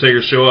 Have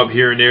Undertaker show up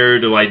here and there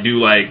to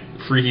do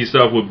freaky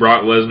stuff with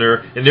Brock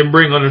Lesnar, and then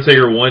bring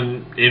Undertaker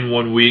one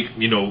week,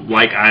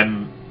 like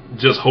I'm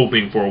just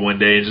hoping for one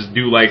day, and just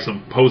do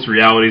some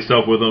post-reality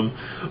stuff with him.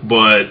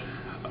 But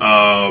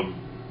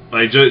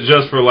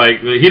just for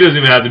he doesn't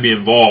even have to be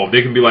involved.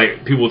 They can be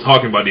people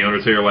talking about the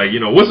Undertaker,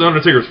 what's the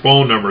Undertaker's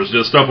phone numbers,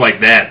 just stuff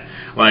like that.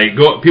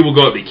 People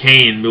go up to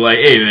Kane and be like,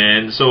 hey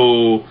man,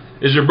 so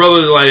is your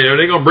brother are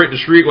they gonna break the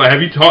streak?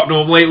 Have you talked to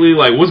him lately?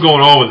 What's going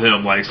on with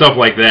him? Stuff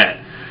like that.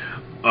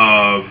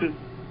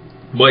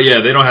 But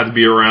yeah, they don't have to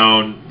be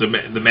around. The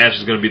match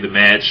is going to be the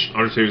match.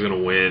 Undertaker's going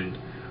to win.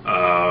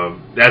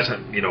 That's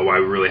why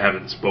we really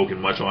haven't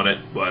spoken much on it.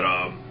 But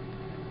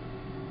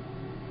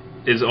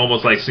it's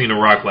almost like Cena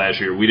Rock last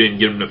year. We didn't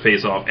get him to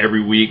face off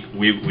every week.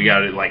 We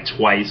got it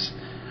twice,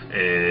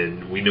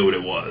 and we knew what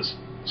it was.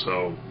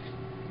 So,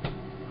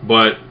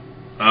 but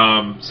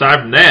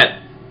aside from that,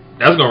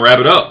 that's going to wrap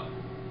it up.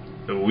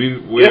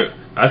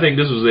 I think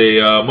this was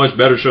a much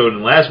better show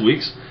than last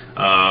week's.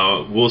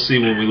 We'll see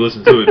when we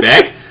listen to it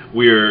back.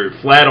 We're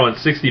flat on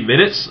 60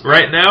 minutes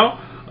right now.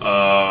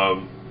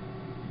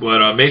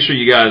 But make sure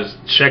you guys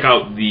check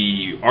out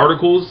the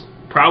articles.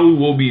 Probably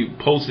will be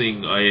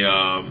posting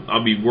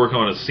I'll be working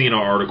on a Cena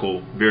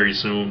article very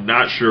soon.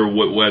 Not sure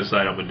what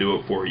website I'm going to do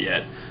it for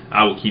yet.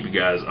 I will keep you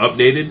guys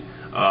updated.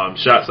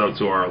 Shouts out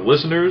to our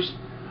listeners.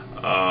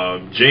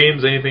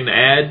 James, anything to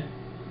add?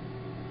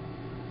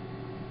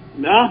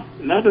 No,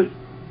 nothing.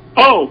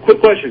 Oh,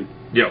 quick question.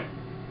 Yep.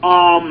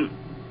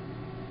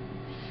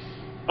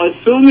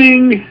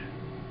 Assuming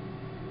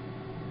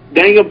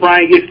Daniel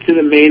Bryan gets to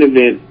the main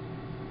event,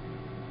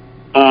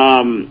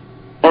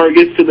 or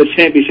gets to the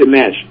championship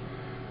match,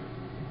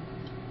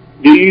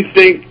 do you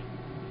think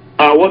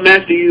what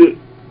match do you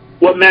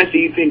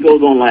think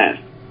goes on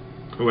last?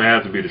 It would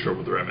have to be the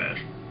triple threat match.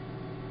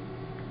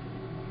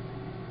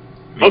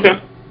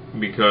 Okay.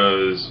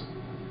 Because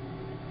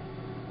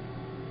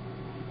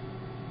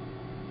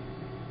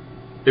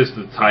it's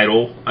the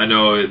title. I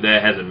know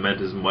that hasn't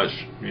meant as much,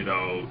 in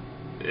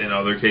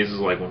other cases,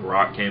 like when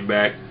Rock came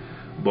back,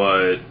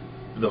 but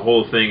the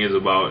whole thing is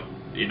about,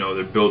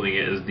 they're building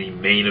it as the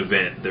main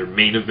event. They're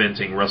main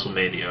eventing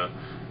WrestleMania.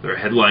 They're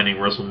headlining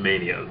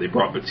WrestleMania. They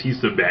brought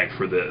Batista back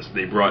for this.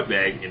 They brought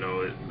back,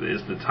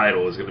 it's the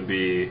title is going to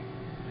be,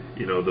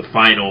 the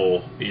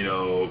final,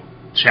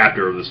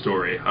 chapter of the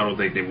story. I don't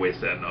think they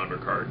waste that in the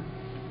undercard.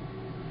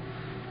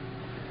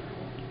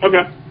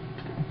 Okay.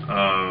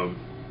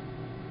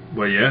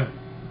 But yeah,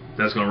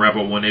 that's going to wrap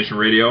up One Nation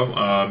Radio.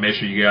 Make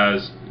sure you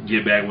guys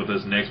get back with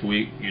us next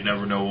week. You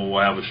never know when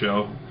we'll have a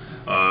show.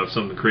 If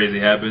something crazy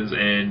happens.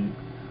 And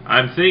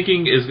I'm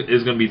thinking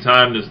it's going to be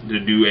time to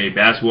do a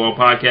basketball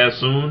podcast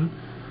soon.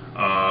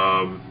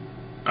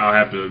 I'll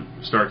have to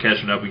start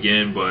catching up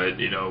again, but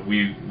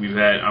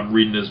I'm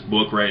reading this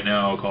book right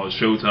now called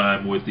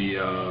Showtime with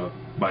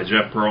by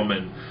Jeff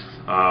Pearlman.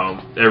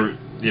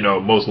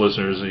 Most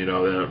listeners, that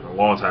are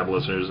long-time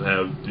listeners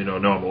know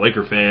I'm a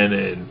Laker fan,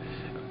 and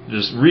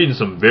just reading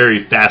some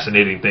very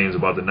fascinating things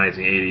about the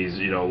 1980s,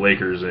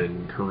 Lakers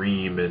and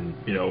Kareem, and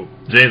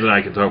James and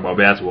I can talk about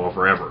basketball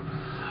forever.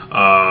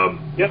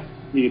 Yep,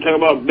 you can talk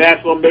about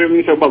basketball better than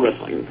you talk about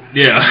wrestling.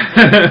 Yeah.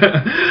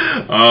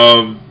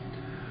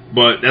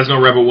 But that's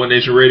gonna wrap up One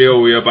Nation Radio.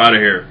 We up out of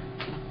here.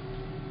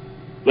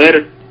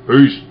 Later.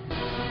 Peace.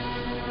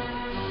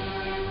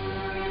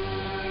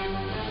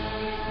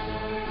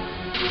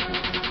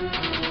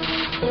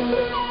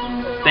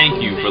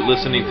 Thank you for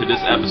listening to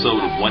this episode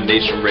of One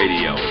Nation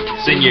Radio.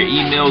 Send your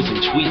emails and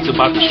tweets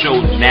about the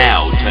show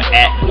now to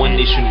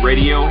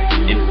 @OneNationRadio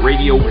and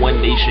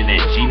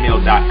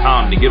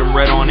radio1nation@gmail.com to get them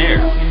read on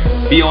air.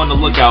 Be on the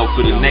lookout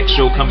for the next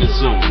show coming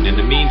soon. In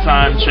the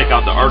meantime, check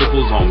out the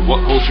articles on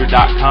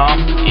WhatCulture.com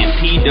and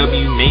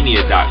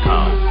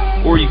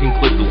PWMania.com, or you can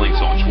click the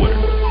links on Twitter.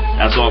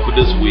 That's all for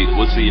this week.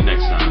 We'll see you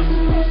next time.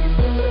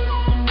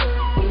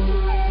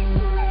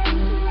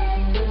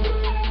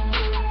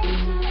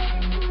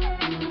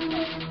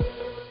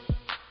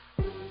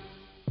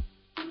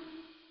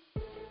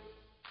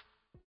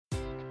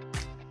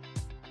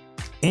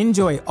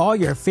 Enjoy all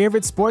your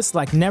favorite sports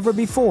like never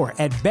before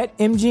at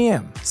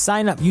BetMGM.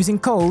 Sign up using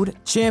code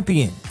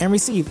CHAMPION and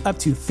receive up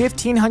to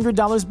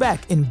 $1,500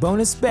 back in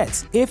bonus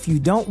bets if you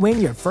don't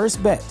win your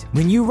first bet.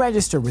 When you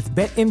register with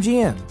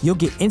BetMGM, you'll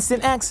get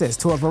instant access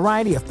to a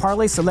variety of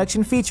parlay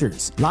selection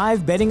features,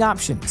 live betting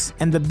options,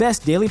 and the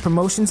best daily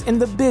promotions in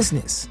the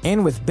business.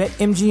 And with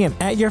BetMGM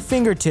at your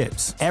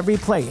fingertips, every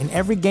play and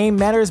every game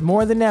matters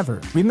more than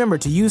ever. Remember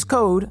to use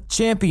code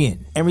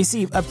CHAMPION and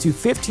receive up to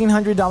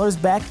 $1,500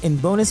 back in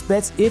bonus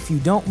bets if you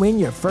don't win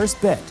your first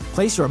bet.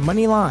 Place your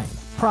money line,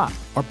 prop,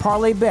 or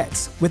parlay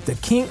bets with the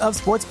king of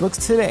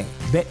sportsbooks today.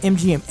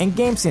 BetMGM and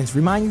GameSense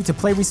remind you to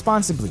play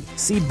responsibly.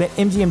 See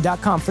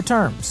BetMGM.com for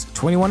terms.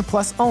 21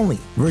 plus only.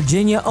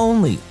 Virginia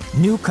only.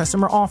 New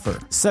customer offer.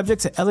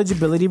 Subject to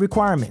eligibility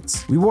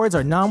requirements. Rewards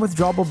are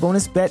non-withdrawable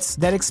bonus bets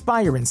that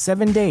expire in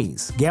 7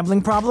 days.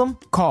 Gambling problem?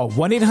 Call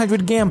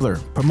 1-800-GAMBLER.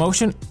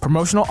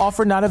 Promotional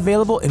offer not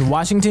available in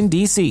Washington,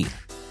 D.C.